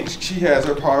 she has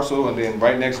her parcel, and then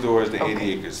right next door is the 80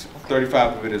 okay. acres.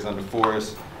 35 of it is under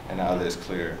forest, and the other is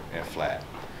clear and flat.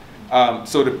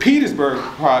 So the Petersburg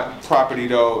property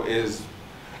though is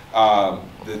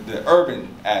the urban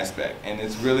aspect, and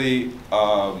it's really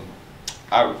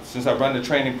since I run the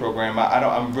training program,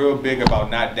 I'm real big about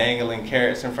not dangling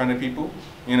carrots in front of people.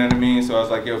 You know what I mean? So I was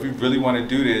like, yo, if you really want to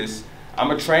do this, I'm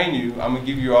gonna train you. I'm gonna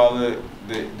give you all the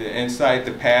insight,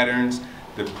 the patterns,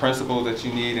 the principles that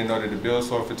you need in order to build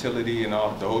soil fertility and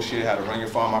all the whole shit, how to run your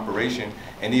farm operation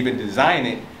and even design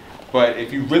it. But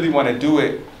if you really want to do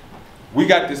it, we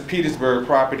got this Petersburg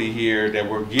property here that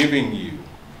we're giving you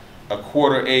a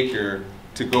 1/4 acre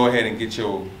to go ahead and get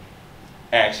your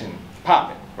action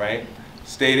popping, right?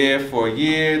 Stay there for a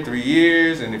year, 3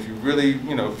 years, and if you really,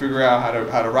 you know, figure out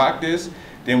how to rock this,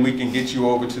 then we can get you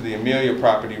over to the Amelia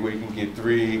property where you can get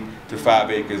 3 to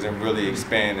 5 acres and really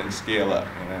expand and scale up.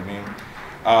 You know what I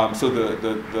mean? So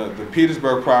the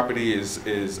Petersburg property is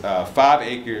 5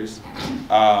 acres.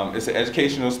 It's an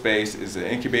educational space. It's an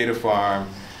incubator farm.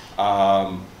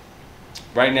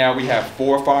 Right now we have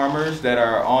 4 farmers that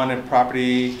are on the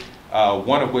property.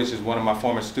 One of which is one of my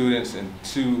former students, and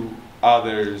 2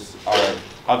 others are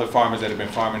other farmers that have been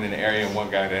farming in the area, and one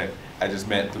guy that I just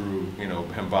met through, you know,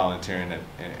 him volunteering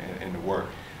in the work.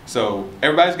 So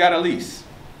everybody's got a lease.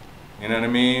 You know what I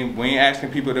mean? We ain't asking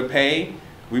people to pay.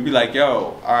 We be like,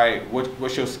 yo, all right,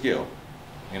 what's your skill?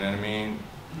 You know what I mean?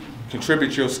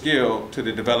 Contribute your skill to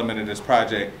the development of this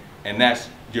project, and that's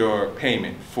your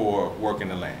payment for working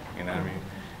the land. You know what I mean?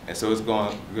 And so it's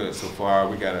going good so far.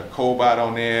 We got a cobot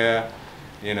on there,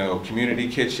 you know, community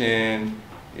kitchen,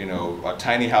 you know, a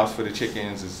tiny house for the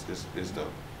chickens is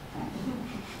dope.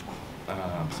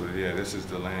 So yeah, this is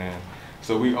the land.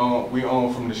 So we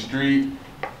own from the street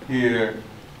here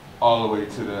all the way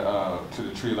to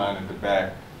the tree line at the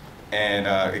back, and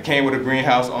it came with a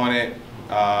greenhouse on it,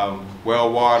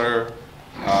 well water.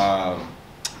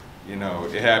 You know,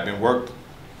 it had been worked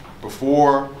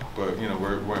before but you know,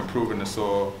 we're improving the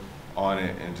soil on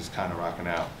it and just kind of rocking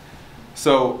out.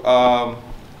 So,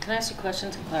 can I ask you a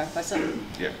question to clarify something?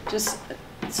 yeah.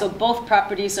 So both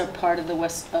properties are part of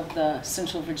the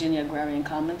Central Virginia Agrarian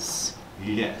Commons?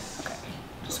 Yes. Okay.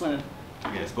 Just wanted.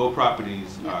 Yes, both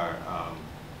properties are.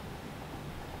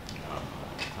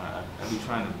 I be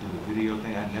trying to do the video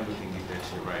thing. I never can get that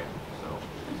shit right. So,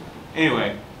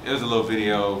 anyway, there's a little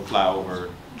video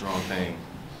flyover drone thing,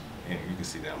 and you can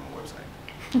see that on my website.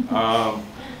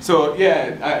 So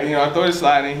yeah, I throw this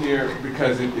slide in here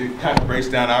because it kind of breaks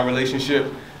down our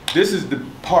relationship. This is the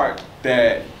part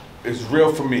that is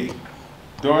real for me.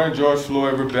 During George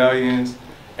Floyd rebellions,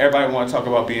 everybody want to talk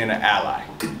about being an ally,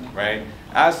 right?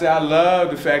 I say I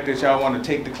love the fact that y'all want to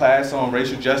take the class on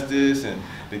racial justice and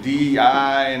the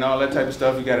DEI and all that type of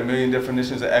stuff. You got a million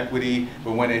definitions of equity,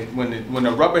 but when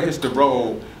the rubber hits the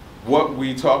road, what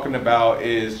we talking about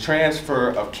is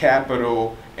transfer of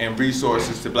capital and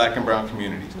resources to Black and brown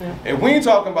communities. Yeah. If we ain't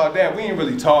talking about that, we ain't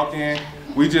really talking.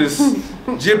 We just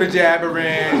jibber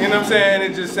jabbering, you know what I'm saying?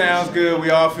 It just sounds good. We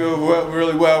all feel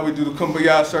really well. We do the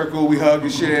kumbaya circle, we hug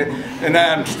and shit, and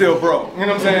I'm still broke, you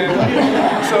know what I'm saying?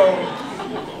 So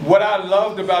what I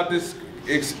loved about this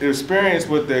experience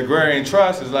with the Agrarian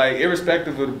Trust is like,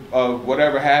 irrespective of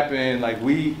whatever happened, like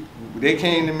they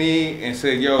came to me and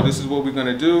said, yo, this is what we're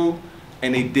gonna do,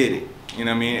 and they did it. You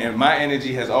know what I mean? And my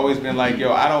energy has always been like,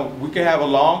 yo, we can have a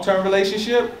long-term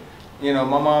relationship. You know,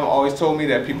 my mom always told me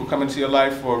that people come into your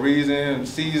life for a reason,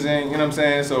 season, you know what I'm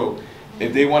saying? So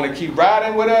if they want to keep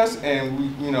riding with us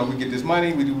and we get this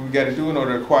money, we do what we got to do in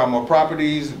order to acquire more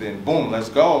properties, then boom, let's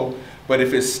go. But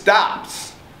if it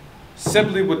stops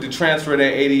simply with the transfer of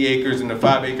that 80 acres and the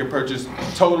 5-acre purchase,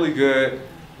 totally good.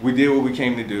 We did what we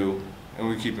came to do, and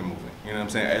we keep it moving. You know what I'm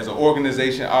saying? As an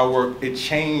organization, our work, it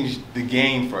changed the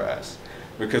game for us.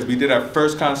 Because we did our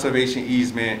first conservation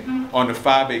easement on the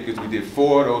 5 acres. We did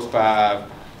 4 of those 5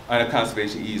 under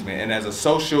conservation easement. And as a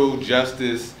social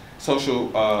justice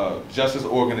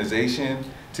organization,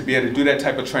 to be able to do that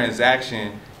type of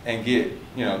transaction and get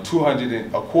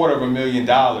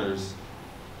 $225,000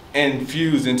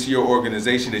 infused into your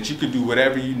organization that you could do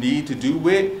whatever you need to do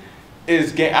with,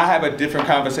 I have a different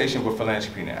conversation with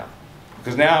philanthropy now.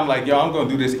 Because now I'm like, yo, I'm gonna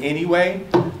do this anyway.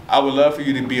 I would love for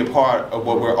you to be a part of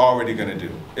what we're already gonna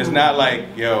do. It's not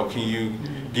like, yo, can you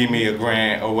give me a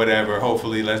grant or whatever,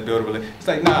 hopefully let's build a relationship. It's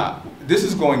like, nah, this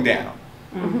is going down.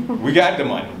 We got the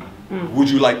money. Would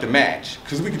you like to match?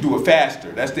 Because we can do it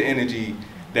faster. That's the energy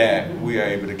that we are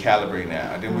able to calibrate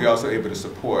now. And then we're also able to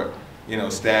support,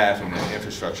 staff and the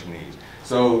infrastructure needs.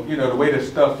 So, the way the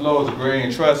stuff flows,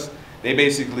 Agrarian Trust, they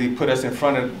basically put us in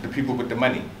front of the people with the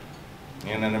money.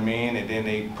 You know what I mean? And then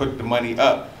they put the money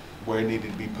up where it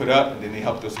needed to be put up, and then they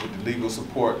helped us with the legal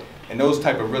support. And those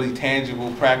type of really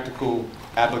tangible, practical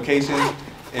applications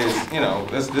is,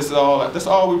 that's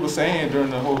all we were saying during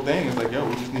the whole thing. It's like, yo,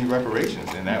 we just need reparations.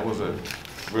 And that was a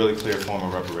really clear form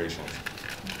of reparations.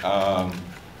 Not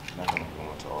gonna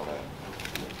go into all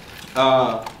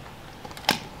that.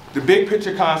 The big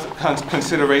picture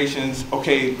considerations,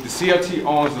 okay, the CLT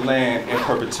owns the land in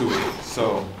perpetuity.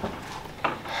 So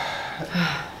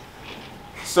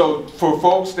for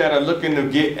folks that are looking to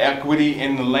get equity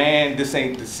in the land, this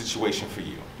ain't the situation for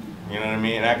you. You know what I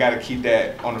mean? And I got to keep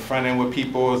that on the front end with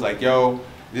people. It's like, yo,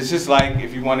 this is like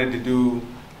if you wanted to do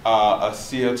a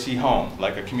CLT home,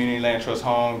 like a community land trust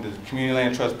home. The community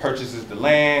land trust purchases the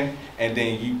land, and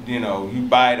then you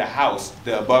buy the house,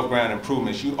 the above ground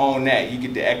improvements. You own that. You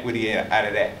get the equity out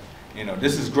of that.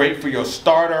 This is great for your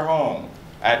starter home.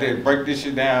 I had to break this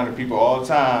shit down to people all the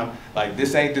time. Like,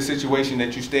 this ain't the situation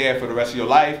that you stay at for the rest of your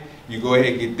life. You go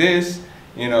ahead and get this.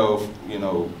 Of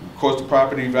course, the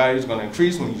property value is going to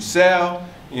increase when you sell.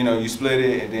 You split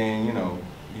it, and then you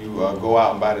go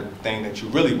out and buy the thing that you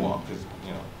really want, because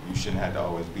you shouldn't have to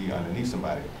always be underneath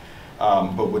somebody.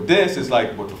 But with this, it's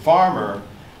like with the farmer,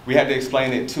 we had to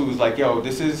explain it too. It's like, yo,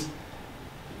 this is.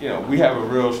 We have a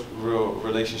real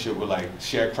relationship with like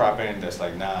sharecropping that's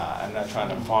like, nah, I'm not trying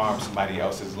to farm somebody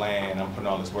else's land, I'm putting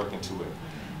all this work into it.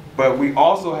 But we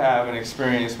also have an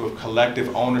experience with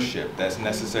collective ownership that's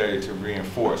necessary to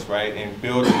reinforce, right? And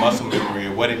build a muscle memory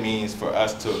of what it means for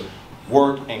us to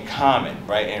work in common,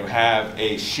 right? And have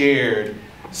a shared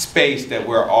space that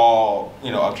we're all,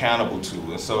 accountable to.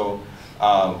 And so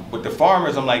with the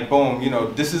farmers, I'm like, boom,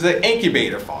 this is an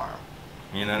incubator farm.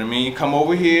 You know what I mean? Come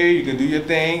over here, you can do your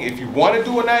thing. If you want to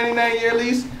do a 99-year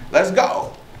lease, let's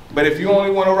go. But if you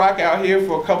only want to rock out here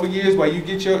for a couple years while you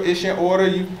get your issue order,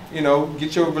 you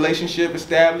get your relationship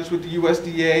established with the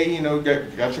USDA,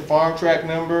 got your farm track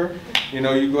number,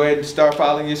 you go ahead and start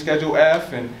filing your Schedule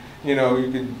F, and you know,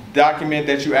 you can document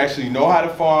that you actually know how to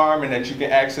farm and that you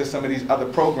can access some of these other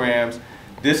programs,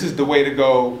 this is the way to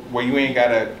go, where you ain't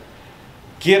gotta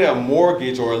get a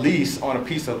mortgage or a lease on a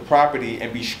piece of property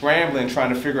and be scrambling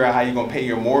trying to figure out how you're gonna pay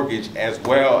your mortgage, as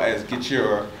well as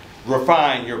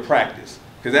refine your practice.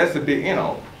 Because that's the big, you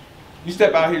know, you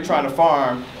step out here trying to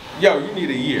farm, yo, you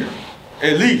need a year,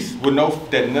 at least, with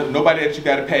nobody that you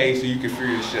gotta pay, so you can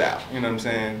figure this shit out, you know what I'm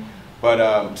saying?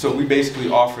 But, so we basically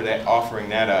offering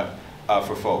that up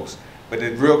for folks. But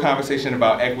the real conversation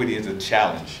about equity is a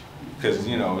challenge. Because,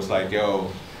 you know, it's like,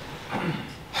 yo,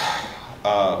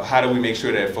 how do we make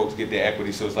sure that folks get their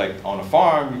equity? So it's like, on a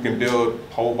farm, you can build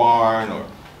pole barn or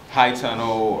high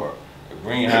tunnel or a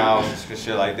greenhouse and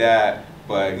shit like that.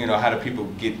 But, you know, how do people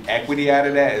get equity out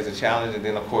of that is a challenge. And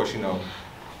then, of course, you know,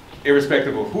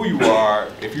 irrespective of who you are,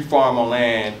 if you farm on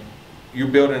land, you're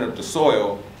building up the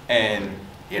soil, and,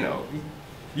 you know,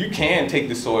 you can take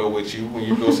the soil with you when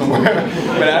you go somewhere,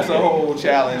 but that's a whole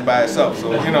challenge by itself.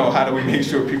 So, you know, how do we make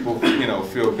sure people, you know,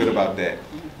 feel good about that?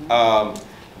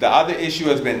 The other issue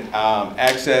has been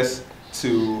access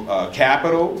to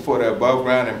capital for the above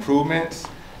ground improvements.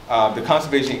 The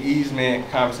conservation easement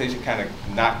conversation kind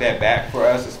of knocked that back for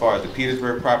us as far as the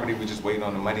Petersburg property. We're just waiting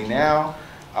on the money now.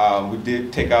 We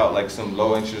did take out like some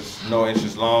no interest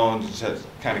loans to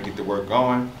kind of get the work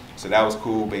going. So that was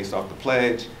cool based off the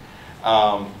pledge.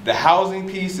 The housing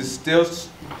piece is still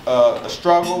a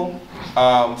struggle.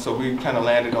 So we kind of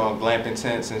landed on glamping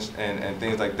tents and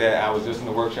things like that. I was just in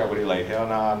the workshop where they're like, hell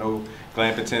nah, no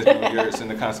glamping tents, no yurts in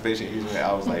the conservation easement.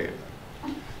 I was like,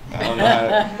 I don't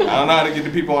know how to get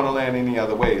the people on the land any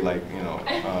other way, like, you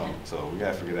know, so we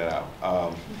gotta figure that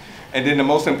out. And then the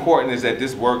most important is that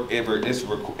this work, it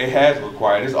has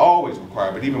required, it's always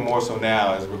required, but even more so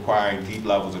now, is requiring deep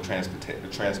levels of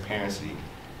transparency,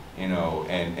 you know,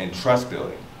 and trust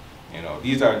building. You know,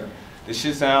 this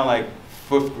should sound like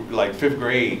fifth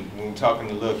grade when we're talking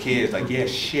to little kids, like, yeah,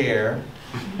 share,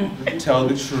 tell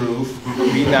the truth,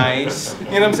 be nice. You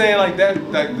know what I'm saying? Like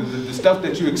that, like the stuff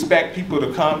that you expect people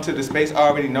to come to the space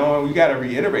already knowing, we gotta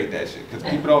reiterate that shit, because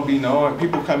people don't be knowing.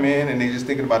 People come in and they just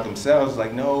thinking about themselves,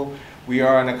 like, no, we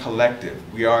are in a collective.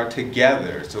 We are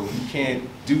together. So you can't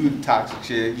do toxic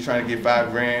shit. You're trying to get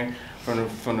 $5 grand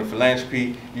from the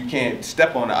philanthropy. You can't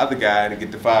step on the other guy to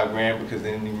get the $5 grand, because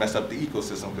then you mess up the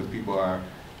ecosystem, because people are.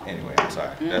 Anyway, I'm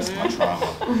sorry. That's my trauma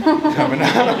coming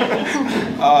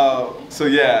out. So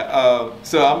yeah,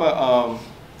 so I'm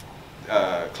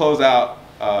gonna close out.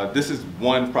 This is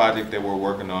one project that we're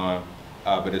working on,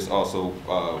 but it's also,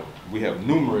 we have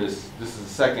numerous. This is the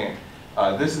second.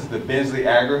 This is the Bensley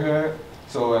Agri-Hub.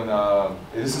 So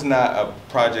this is not a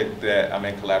project that I'm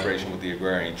in collaboration with the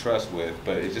Agrarian Trust with,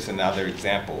 but it's just another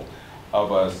example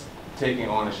of us taking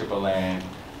ownership of land.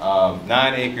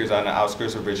 9 acres on the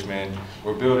outskirts of Richmond.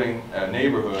 We're building a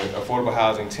neighborhood, affordable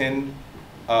housing, 10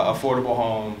 affordable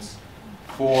homes,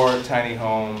 4 tiny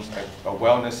homes, a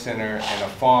wellness center, and a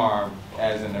farm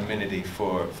as an amenity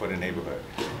for the neighborhood.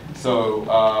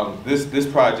 So this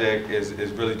project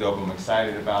is really dope. I'm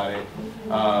excited about it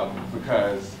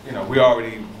because, you know,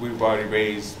 we've already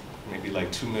raised maybe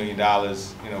like $2 million.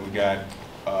 You know, we got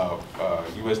a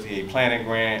USDA planning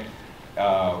grant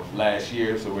last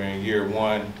year, so we're in year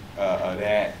 1 of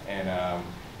that, and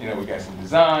you know, we got some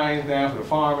designs down for the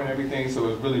farm and everything, so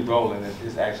it's really rolling.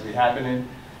 It's actually happening,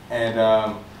 and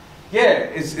yeah,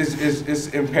 it's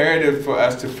imperative for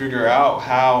us to figure out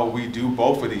how we do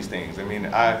both of these things. I mean,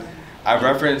 I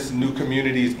reference New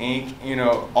Communities Inc., you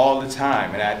know, all the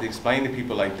time, and I have to explain to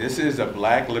people, like, this is a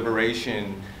Black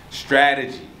liberation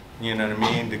strategy. You know what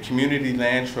I mean? The Community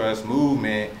Land Trust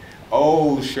movement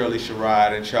owes Shirley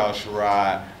Sherrod and Charles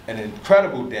Sherrod an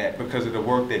incredible debt because of the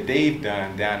work that they've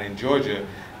done down in Georgia.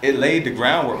 It laid the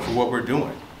groundwork for what we're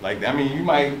doing. Like, I mean, you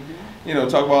might, you know,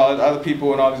 talk about other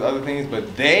people and all these other things,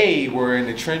 but they were in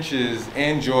the trenches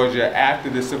in Georgia after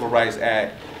the Civil Rights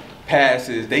Act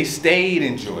passes. They stayed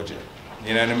in Georgia,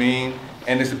 you know what I mean?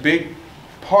 And it's a big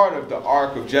part of the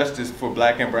arc of justice for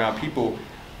Black and brown people.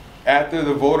 After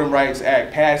the Voting Rights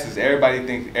Act passes, everybody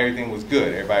thinks everything was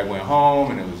good. Everybody went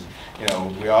home and it was, you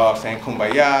know, we all sang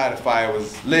Kumbaya, the fire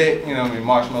was lit, you know, I mean,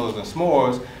 marshmallows and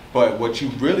s'mores. But what you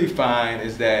really find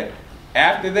is that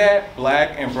after that,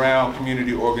 Black and brown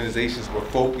community organizations were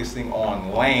focusing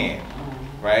on land,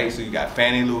 right? So you got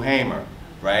Fannie Lou Hamer,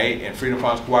 right? And Freedom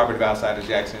Farms Cooperative outside of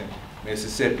Jackson,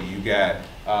 Mississippi. You got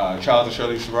Charles and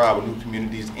Shirley Sherrod with New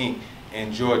Communities Inc.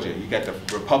 in Georgia. You got the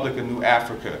Republic of New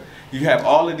Africa. You have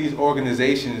all of these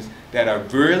organizations that are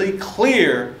really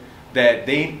clear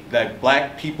that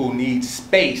black people need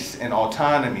space and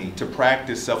autonomy to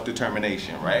practice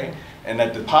self-determination, right? And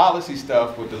that the policy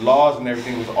stuff with the laws and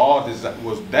everything was all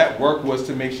that work was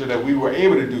to make sure that we were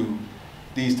able to do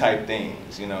these type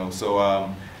things, you know. So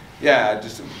yeah, I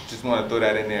just want to throw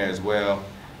that in there as well.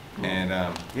 And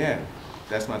yeah,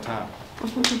 that's my time.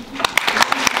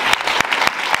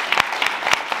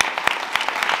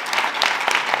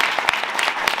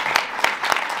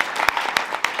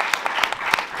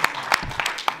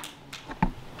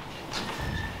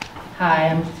 Hi,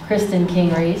 I'm Kristen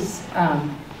King-Reese.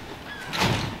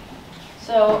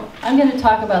 So I'm going to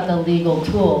talk about the legal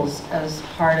tools as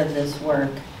part of this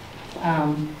work.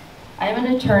 I'm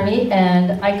an attorney,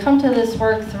 and I come to this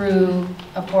work through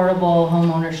affordable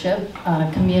home ownership,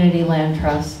 community land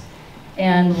trust.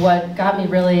 And what got me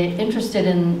really interested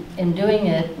in doing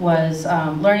it was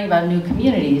learning about new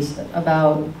communities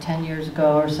about 10 years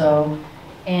ago or so.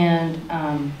 And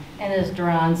as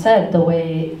Duran said, the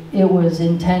way it was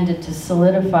intended to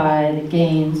solidify the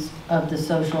gains of the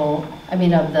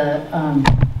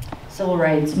civil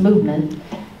rights movement,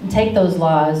 and take those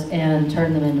laws and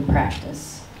turn them into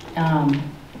practice.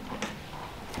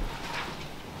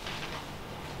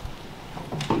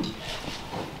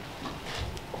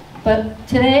 But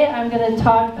today I'm going to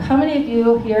talk, how many of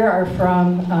you here are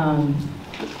from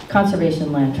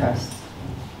Conservation Land Trust?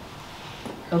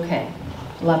 Okay,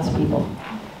 lots of people.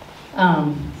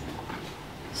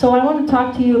 So I want to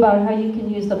talk to you about how you can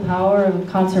use the power of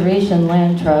Conservation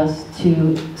Land Trust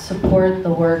to support the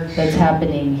work that's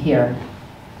happening here.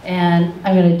 And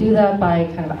I'm going to do that by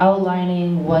kind of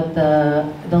outlining what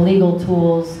the legal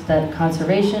tools that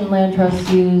Conservation Land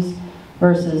Trusts use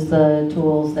versus the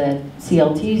tools that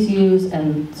CLTs use,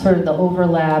 and sort of the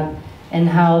overlap, and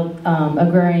how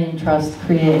Agrarian Trust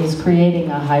is creating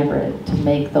a hybrid to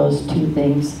make those two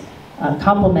things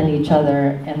complement each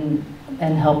other and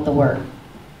help the work.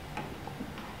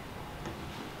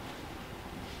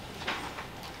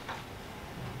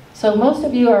 So most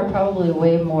of you are probably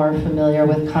way more familiar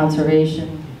with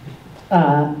conservation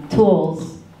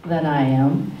tools than I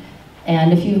am.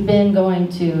 And if you've been going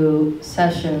to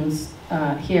sessions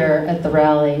here at the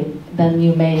rally, then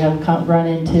you may have run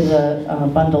into the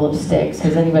bundle of sticks.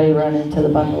 Has anybody run into the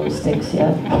bundle of sticks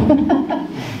yet?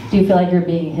 Do you feel like you're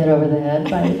being hit over the head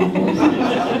by the bundle of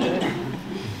sticks?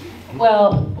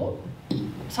 Well,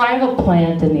 so I have a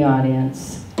plant in the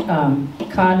audience.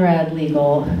 Conrad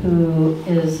Legal, who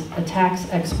is a tax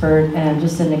expert and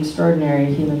just an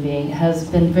extraordinary human being, has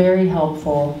been very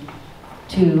helpful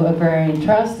to Agrarian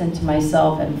Trust and to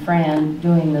myself and Fran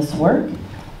doing this work.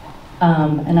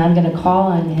 And I'm going to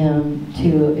call on him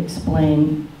to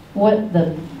explain what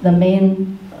the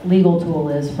main legal tool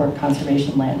is for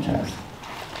Conservation Land Trust.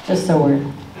 Just so we're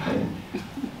clear.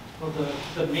 Well,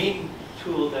 the main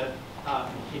tool that,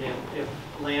 if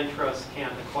land trusts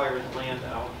can't acquire the land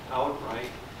outright,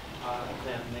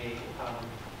 then they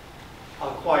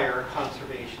acquire a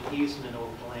conservation easement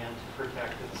over the land to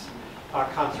protect its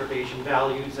conservation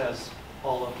values, as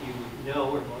all of you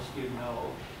know, or most of you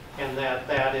know, and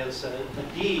that is a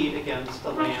deed against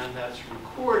the land that's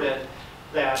recorded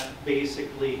that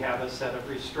basically have a set of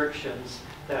restrictions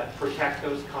that protect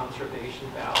those conservation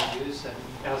values. And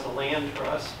as a land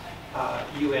trust,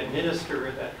 you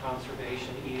administer that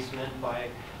conservation easement by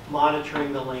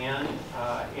monitoring the land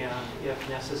and, if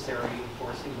necessary,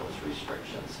 enforcing those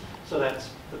restrictions. So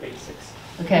that's the basics.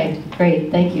 Okay,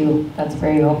 great, thank you. That's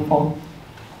very helpful.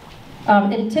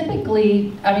 And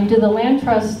typically, I mean, do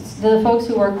the folks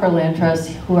who work for land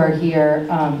trusts who are here,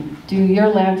 do your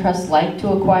land trusts like to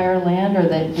acquire land, or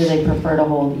do they prefer to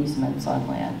hold easements on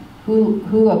land?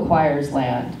 Who acquires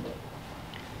land?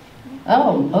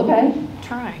 Oh, okay.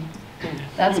 Trying.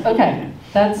 That's okay.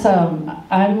 That's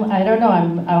I don't know.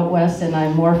 I'm out west, and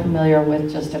I'm more familiar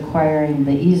with just acquiring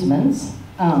the easements.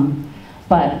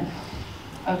 But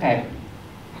okay.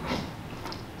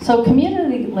 So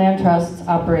community land trusts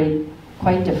operate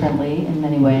quite differently in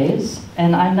many ways,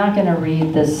 and I'm not going to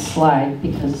read this slide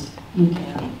because you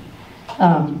can.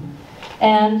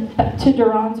 And to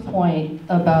Duran's point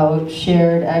about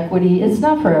shared equity, it's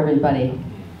not for everybody,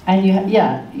 and you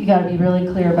got to be really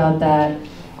clear about that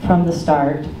from the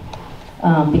start,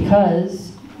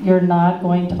 because you're not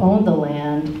going to own the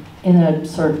land in a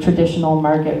sort of traditional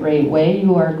market rate way.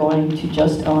 You are going to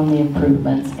just own the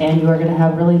improvements, and you are going to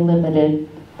have really limited,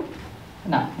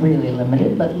 not really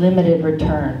limited, but limited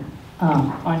return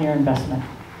on your investment.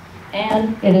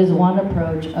 And it is one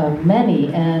approach of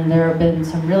many, and there have been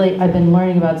some I've been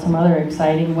learning about some other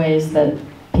exciting ways that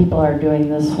people are doing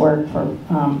this work for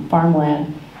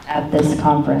farmland at this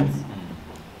conference.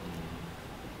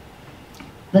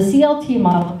 The CLT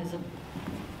model is a...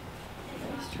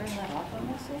 Let's turn that off on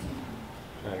this thing.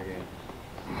 Try it again.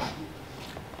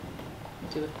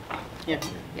 Do it. Yeah.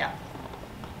 Yeah.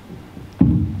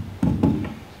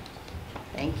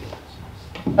 Thank you.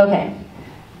 Okay.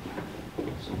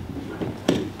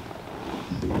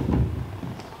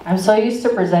 I'm so used to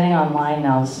presenting online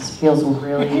now, this just feels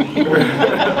really weird.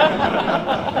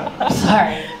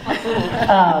 Sorry.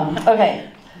 Okay.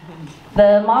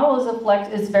 The model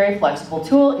is a very flexible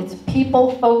tool. It's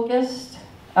people-focused.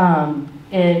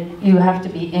 You have to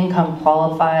be income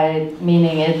qualified,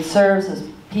 meaning it serves as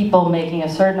people making a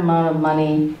certain amount of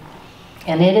money,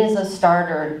 and it is a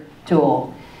starter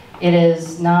tool. It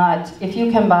is not, if you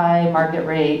can buy market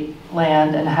rate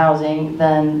land and housing,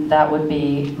 then that would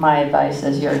be my advice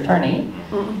as your attorney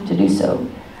to do so.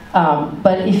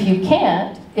 But if you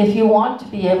can't, if you want to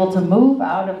be able to move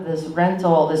out of this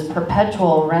rental, this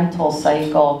perpetual rental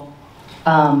cycle,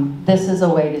 this is a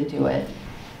way to do it.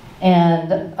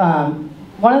 And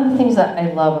one of the things that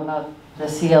I love about the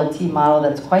CLT model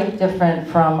that's quite different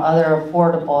from other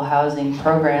affordable housing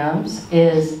programs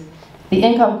is the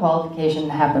income qualification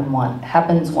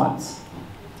happens once.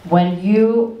 When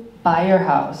you buy your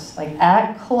house, like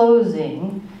at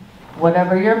closing,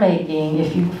 whatever you're making,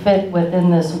 if you fit within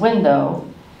this window,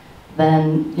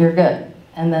 then you're good.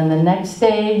 And then the next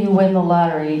day you win the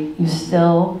lottery, you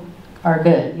still are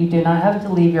good. You do not have to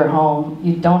leave your home.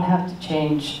 You don't have to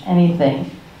change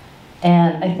anything.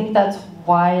 And I think that's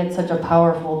why it's such a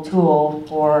powerful tool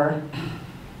for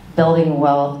building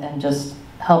wealth and just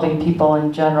helping people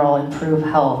in general improve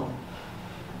health.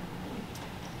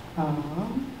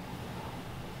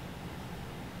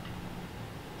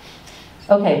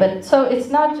 Okay, but so it's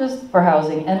not just for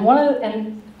housing.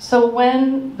 And so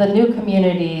when the new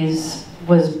communities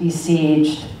was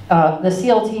besieged, the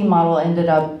CLT model ended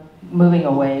up moving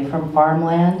away from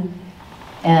farmland,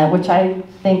 which I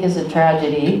think is a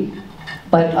tragedy,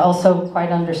 but also quite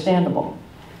understandable.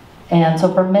 And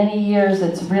so for many years,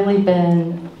 it's really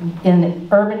been in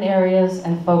urban areas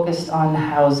and focused on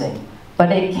housing.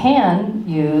 But it can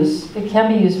be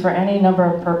used for any number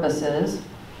of purposes,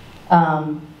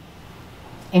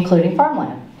 including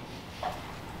farmland.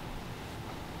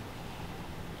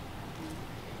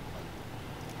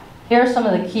 Here are some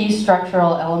of the key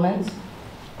structural elements.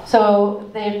 So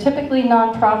they're typically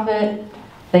nonprofit.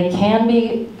 They can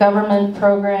be government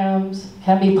programs,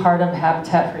 can be part of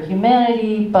Habitat for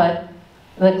Humanity, but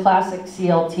the classic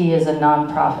CLT is a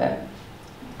nonprofit.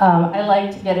 I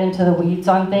like to get into the weeds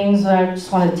on things. I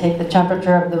just want to take the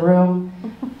temperature of the room.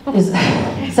 Does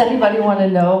anybody want to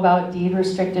know about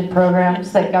deed-restricted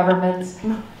programs that governments...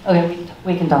 Okay,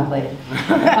 we can talk later.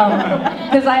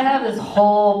 Because I have this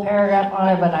whole paragraph on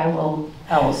it, but I will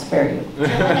spare you. Do you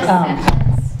have like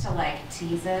a sentence to like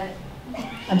tease it?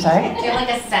 I'm sorry? Do you have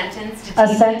like a sentence to tease A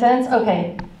it? sentence?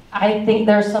 Okay. I think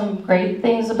there's some great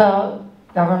things about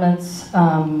governments,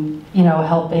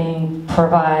 helping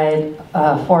provide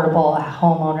affordable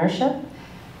home ownership.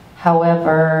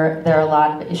 However, there are a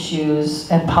lot of issues,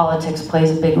 and politics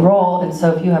plays a big role. And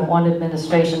so if you have one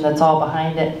administration that's all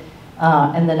behind it,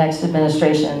 and the next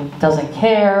administration doesn't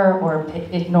care or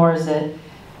ignores it,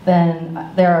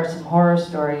 then there are some horror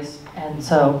stories. And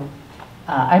so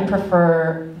I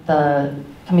prefer the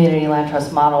community land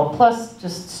trust model, plus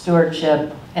just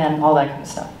stewardship and all that kind of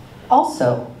stuff.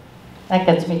 Also, that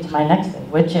gets me to my next thing,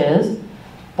 which is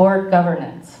board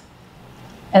governance.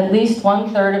 At least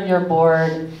 1/3 of your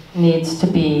board needs to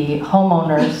be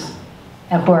homeowners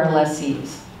and who are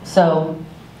lessees. So,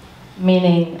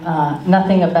 meaning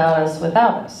nothing about us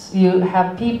without us. You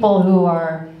have people who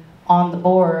are on the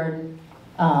board,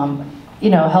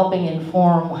 helping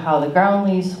inform how the ground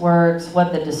lease works,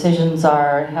 what the decisions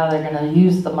are, how they're going to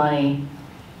use the money.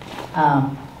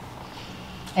 And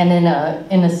in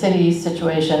a city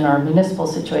situation or municipal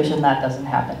situation, that doesn't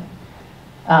happen.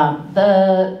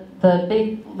 The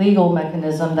big legal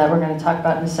mechanism that we're going to talk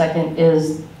about in a second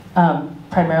is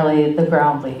primarily the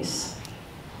ground lease.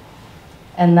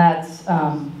 And that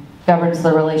governs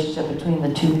the relationship between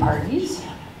the two parties.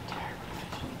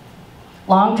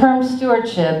 Long-term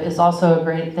stewardship is also a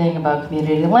great thing about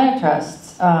community land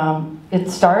trusts. It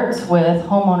starts with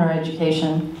homeowner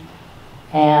education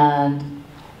and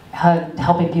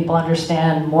helping people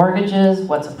understand mortgages,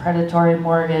 what's a predatory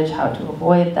mortgage, how to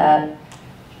avoid that.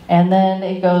 And then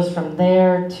it goes from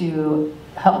there to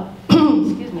help,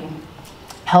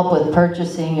 help with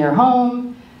purchasing your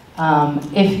home.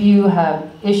 If you have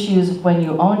issues when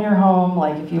you own your home,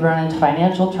 like if you run into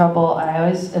financial trouble, I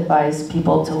always advise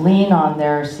people to lean on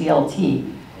their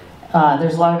CLT.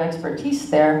 There's a lot of expertise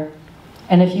there.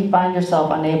 And if you find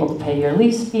yourself unable to pay your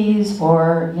lease fees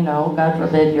or, you know, God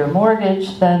forbid, your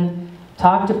mortgage, then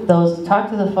talk to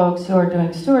the folks who are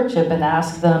doing stewardship and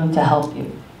ask them to help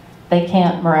you. They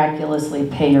can't miraculously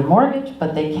pay your mortgage,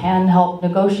 but they can help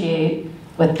negotiate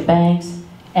with the banks,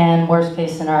 and worst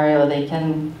case scenario, they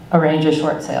can arrange a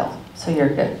short sale, so you're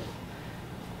good.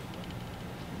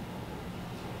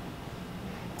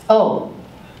 Oh,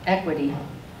 equity,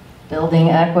 building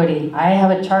equity. I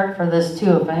have a chart for this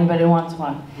too, if anybody wants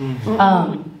one.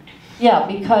 Yeah,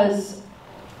 because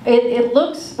it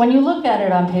looks, when you look at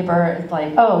it on paper, it's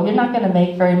like, oh, you're not gonna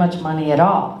make very much money at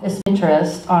all. It's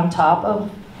interest on top of,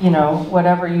 you know,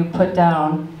 whatever you put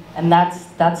down, and that's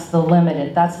the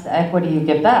limit, that's the equity you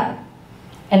get back.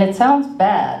 And it sounds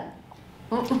bad.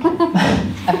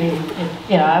 I mean,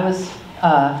 you know, I was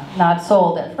not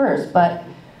sold at first, but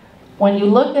when you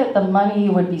look at the money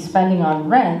you would be spending on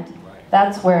rent,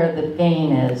 that's where the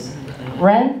gain is.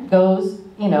 Rent goes,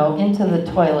 you know, into the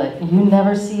toilet. You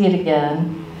never see it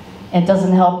again. It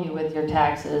doesn't help you with your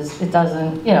taxes. It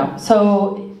doesn't, you know.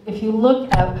 So if you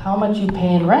look at how much you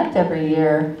pay in rent every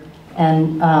year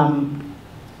and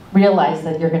realize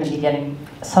that you're going to be getting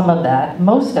some of that,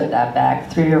 most of that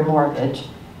back through your mortgage,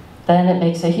 then it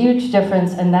makes a huge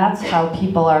difference, and that's how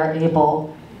people are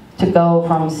able to go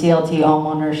from CLT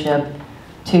homeownership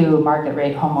to market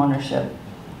rate homeownership.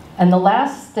 And the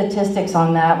last statistics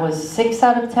on that was 6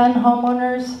 out of 10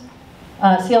 homeowners,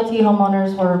 CLT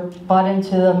homeowners were bought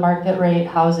into the market rate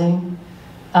housing.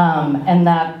 And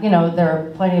that, you know, there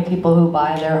are plenty of people who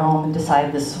buy their home and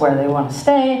decide this is where they want to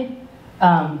stay.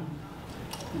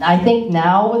 I think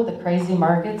now with the crazy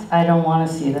markets, I don't want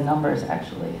to see the numbers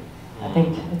actually. I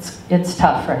think it's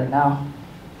tough right now.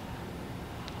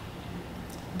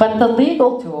 But the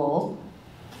legal tool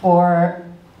for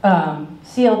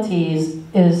CLTs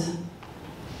is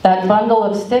that bundle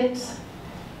of sticks.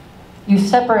 You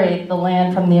separate the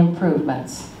land from the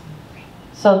improvements.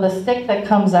 So the stick that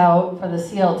comes out for the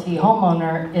CLT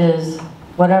homeowner is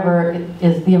whatever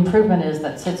the improvement is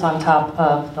that sits on top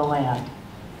of the land.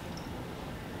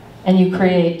 And you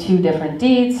create 2 different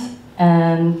deeds,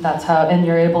 and that's how, and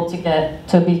you're able to get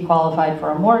to be qualified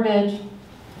for a mortgage.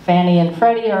 Fannie and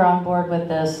Freddie are on board with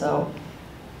this, so.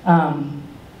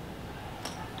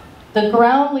 The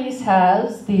ground lease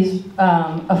has these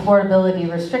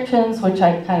affordability restrictions, which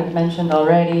I kind of mentioned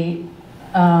already.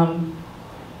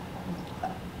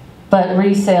 But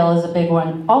resale is a big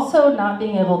one. Also, not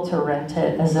being able to rent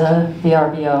it as a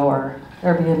VRBO or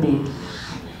Airbnb.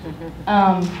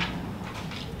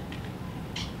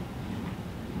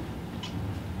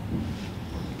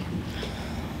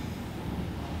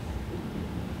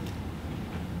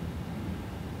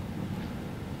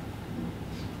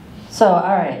 So,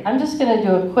 all right, I'm just going to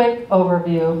do a quick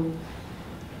overview.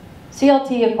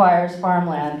 CLT acquires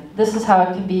farmland. This is how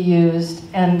it can be used,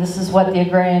 and this is what the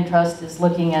Agrarian Trust is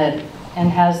looking at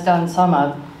and has done some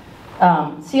of.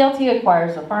 CLT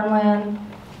acquires the farmland,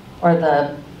 or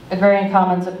the Agrarian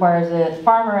Commons acquires it.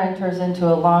 Farmer enters into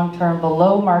a long-term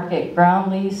below-market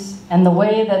ground lease, and the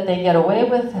way that they get away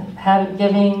with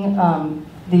giving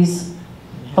these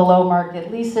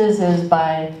below-market leases is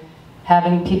by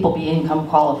having people be income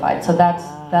qualified. So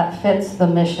that fits the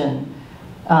mission,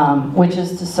 which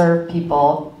is to serve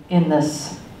people in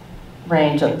this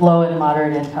range of low and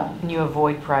moderate income. And you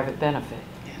avoid private benefit.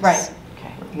 Yes. Right.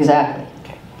 Okay. Exactly.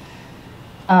 Okay.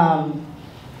 And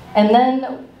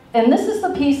this is the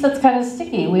piece that's kind of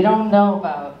sticky. We don't know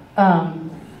about how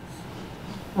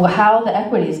the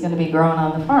equity is going to be grown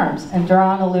on the farms. And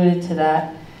Duran alluded to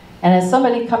that. And as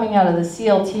somebody coming out of the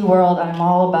CLT world, I'm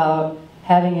all about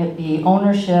having it be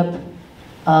ownership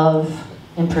of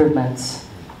improvements.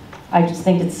 I just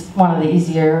think it's one of the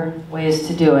easier ways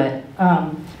to do it.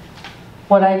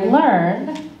 What I've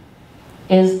learned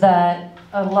is that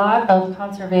a lot of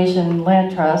conservation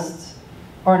land trusts,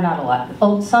 or not a lot,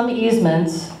 some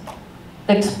easements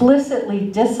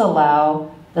explicitly disallow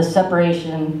the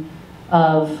separation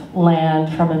of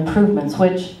land from improvements,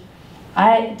 which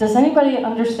does anybody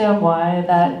understand why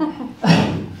that?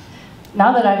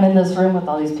 Now that I'm in this room with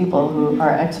all these people who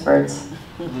are experts,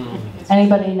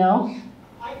 anybody know?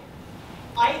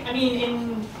 I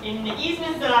mean, in the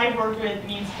easement that I've worked with, it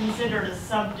means considered a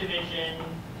subdivision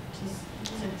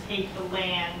to take the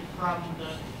land from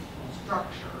the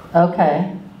structure.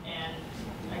 Okay. And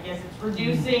I guess it's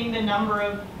reducing the number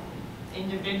of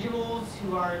individuals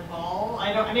who are involved.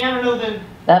 I don't know the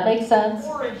that makes sense.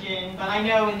 Origin, but I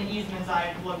know in the easements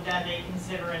I've looked at, they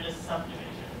consider it a subdivision.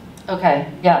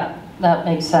 Okay, yeah, that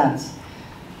makes sense.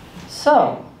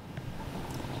 So,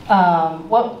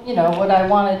 what I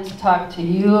wanted to talk to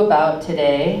you about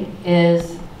today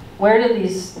is where do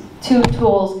these two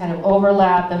tools kind of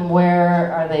overlap and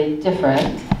where are they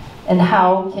different? And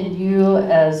how can you,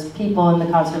 as people in the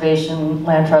conservation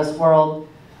land trust world,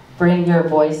 bring your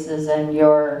voices and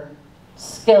your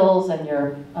skills and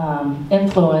your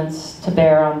influence to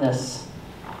bear on this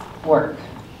work?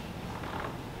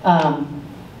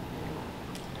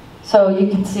 So you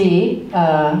can see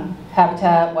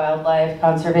habitat, wildlife,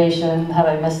 conservation. Have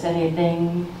I missed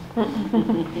anything?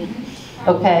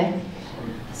 Okay.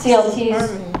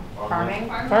 CLTs. Farming.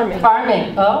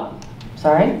 Farming. Oh,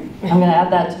 sorry. I'm going to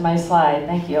add that to my slide.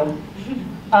 Thank you.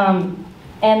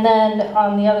 And then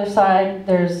on the other side,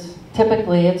 there's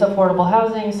typically it's affordable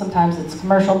housing. Sometimes it's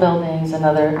commercial buildings and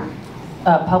other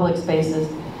public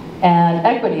spaces, and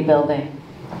equity building.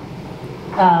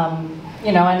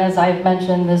 You know, and as I've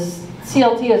mentioned, this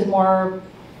CLT is more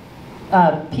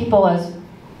people as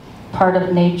part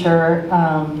of nature,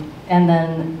 and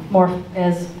then more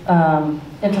as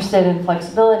interested in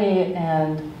flexibility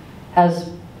and has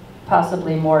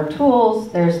possibly more tools.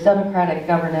 There's democratic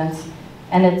governance,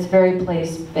 and it's very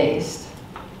place-based.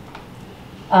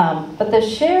 But the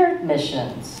shared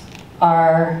missions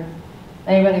are,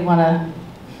 anybody want to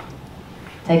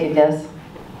take a guess?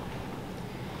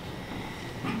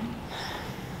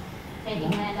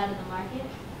 Taking land out of the market.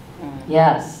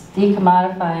 Yes,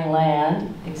 decommodifying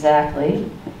land,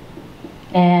 exactly.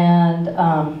 And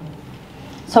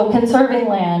so conserving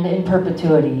land in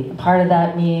perpetuity. Part of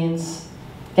that means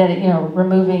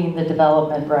removing the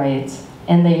development rights,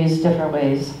 and they use different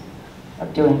ways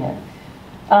of doing it.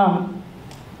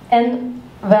 And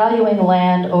valuing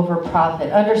land over profit,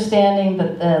 understanding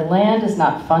that the land is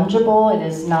not fungible, it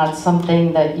is not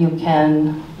something that you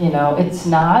can, it's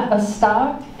not a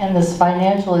stock, and this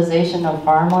financialization of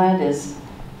farmland is,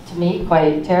 to me,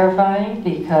 quite terrifying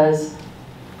because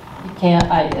you can't,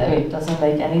 it doesn't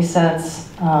make any sense,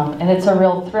 and it's a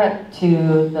real threat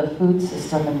to the food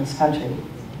system in this country.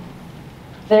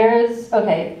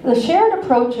 The shared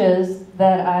approaches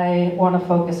that I want to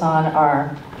focus on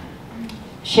are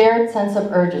shared sense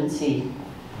of urgency.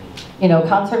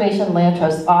 Conservation land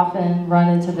trusts often run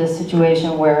into this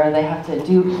situation where they have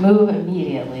to move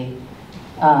immediately.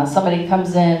 Somebody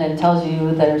comes in and tells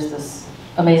you there's this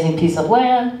amazing piece of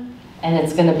land and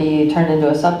it's going to be turned into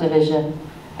a subdivision,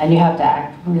 and you have to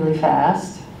act really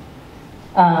fast.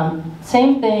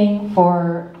 Same thing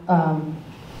for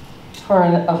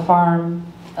a farm,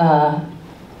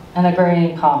 an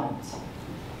agrarian commons.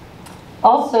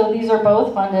 Also, these are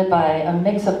both funded by a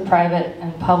mix of private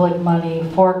and public money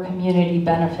for community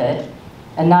benefit,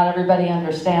 and not everybody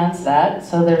understands that,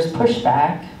 so there's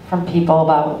pushback from people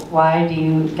about why do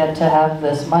you get to have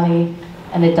this money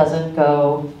and it doesn't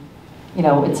go,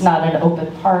 it's not an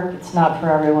open park, it's not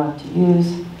for everyone to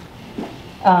use.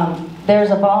 There's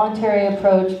a voluntary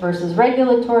approach versus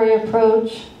regulatory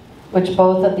approach, which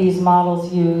both of these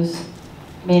models use,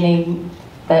 meaning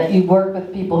that you work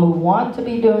with people who want to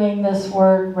be doing this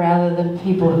work rather than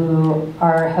people who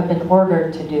have been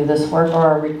ordered to do this work or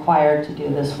are required to do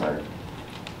this work.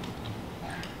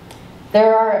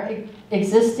 There are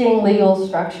existing legal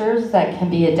structures that can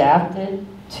be adapted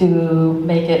to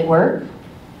make it work.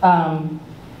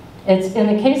 It's in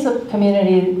the case of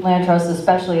community land trusts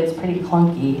especially, it's pretty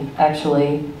clunky,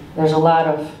 actually. There's a lot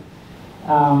of,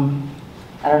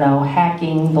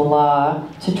 hacking the law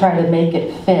to try to make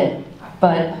it fit.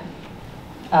 But,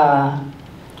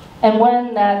 and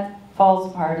when that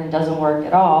falls apart and doesn't work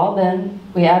at all, then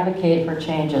we advocate for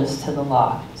changes to the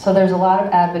law. So there's a lot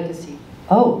of advocacy.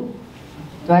 Oh,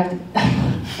 do I have to,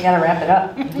 I gotta wrap it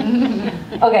up.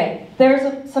 Okay,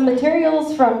 there's some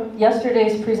materials from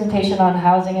yesterday's presentation on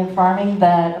housing and farming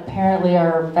that apparently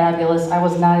are fabulous. I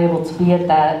was not able to be at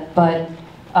that, but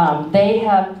they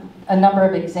have a number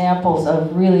of examples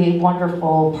of really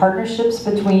wonderful partnerships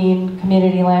between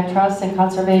community land trusts and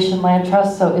conservation land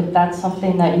trusts. So if that's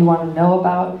something that you want to know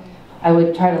about, I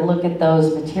would try to look at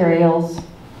those materials.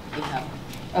 Yeah.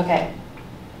 Okay.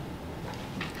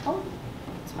 Oh,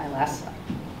 that's my last slide.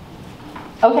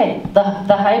 Okay,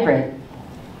 the hybrid.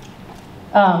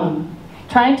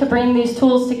 Trying to bring these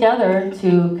tools together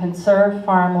to conserve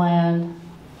farmland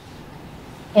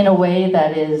in a way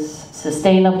that is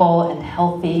sustainable and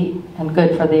healthy and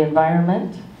good for the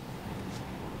environment,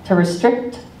 to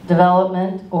restrict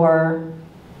development or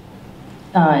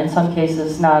in some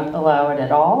cases not allow it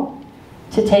at all,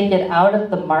 to take it out of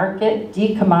the market,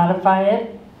 decommodify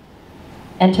it,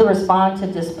 and to respond to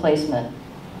displacement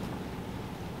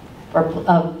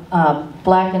of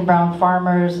black and brown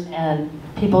farmers and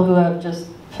people who have just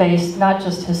faced not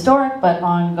just historic but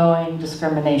ongoing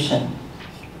discrimination.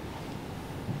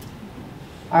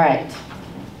 All right,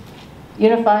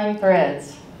 unifying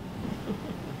threads.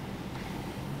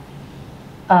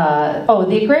 Oh,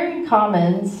 the agrarian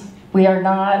commons, we are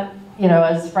not, you know,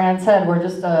 as Fran said, we're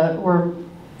just, we're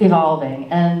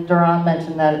evolving, and Duran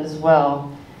mentioned that as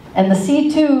well. And the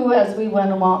C2, as we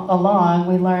went along,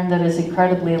 we learned that is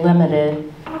incredibly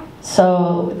limited.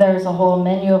 So there's a whole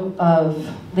menu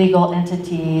of legal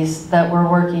entities that we're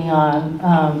working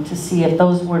on to see if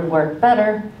those would work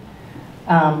better.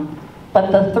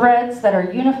 But the threads that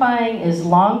are unifying is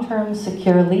long-term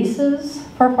secure leases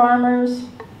for farmers,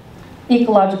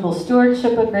 ecological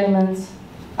stewardship agreements,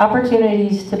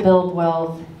 opportunities to build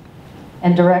wealth,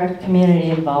 and direct community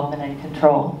involvement and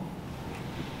control.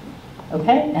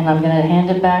 Okay, and I'm going to hand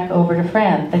it back over to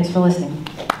Fran. Thanks for listening.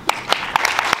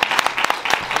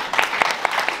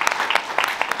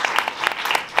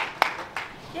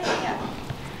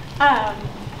 Hi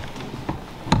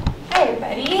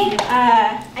everybody.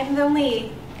 I'm the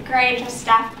only agrarian trust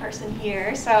staff person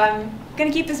here, so I'm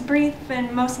going to keep this brief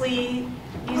and mostly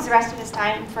use the rest of this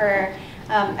time for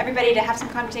everybody to have some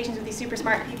conversations with these super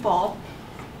smart people.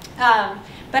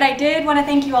 But I did want to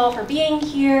thank you all for being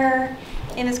here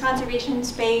in this conservation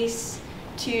space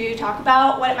to talk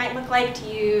about what it might look like to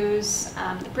use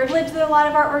the privilege that a lot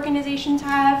of our organizations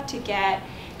have to get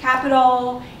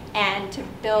capital and to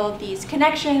build these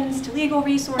connections to legal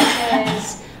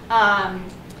resources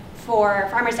for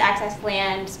farmers to access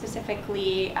land,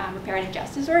 specifically reparative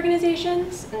justice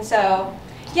organizations. And so,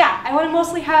 yeah, I want to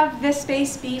mostly have this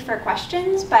space be for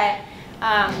questions, but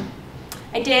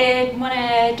I did want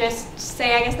to just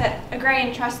say, I guess, that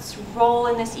agrarian trust's role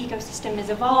in this ecosystem is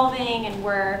evolving, and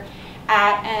we're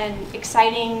at an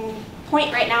exciting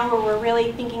point right now where we're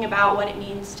really thinking about what it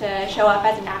means to show up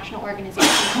as a national organization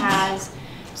that has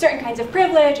certain kinds of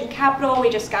privilege and capital. We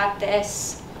just got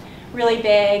this really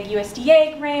big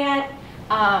USDA grant,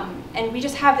 and we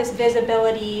just have this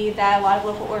visibility that a lot of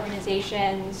local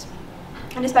organizations,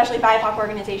 and especially BIPOC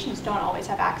organizations, don't always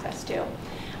have access to.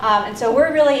 And so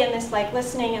we're really in this like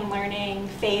listening and learning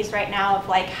phase right now of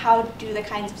like how do the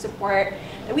kinds of support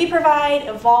that we provide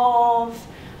evolve,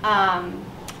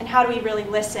 and how do we really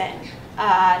listen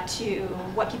to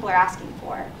what people are asking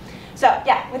for. So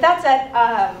yeah, with that said,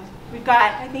 we've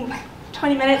got, I think,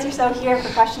 20 minutes or so here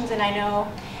for questions, and I know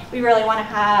we really want to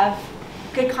have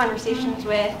good conversations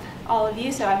with all of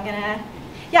you, so I'm gonna,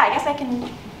 yeah, I guess I can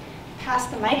pass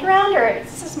the mic around, or is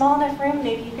this a small enough room?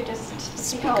 Maybe you could just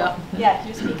speak up. Yeah,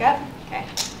 just speak up. Okay.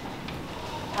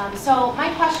 So my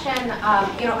question,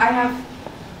 you know,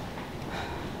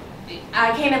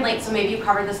 I came in late, so maybe you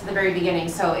covered this at the very beginning.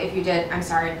 So if you did, I'm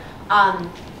sorry.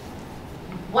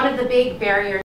 One of the big barriers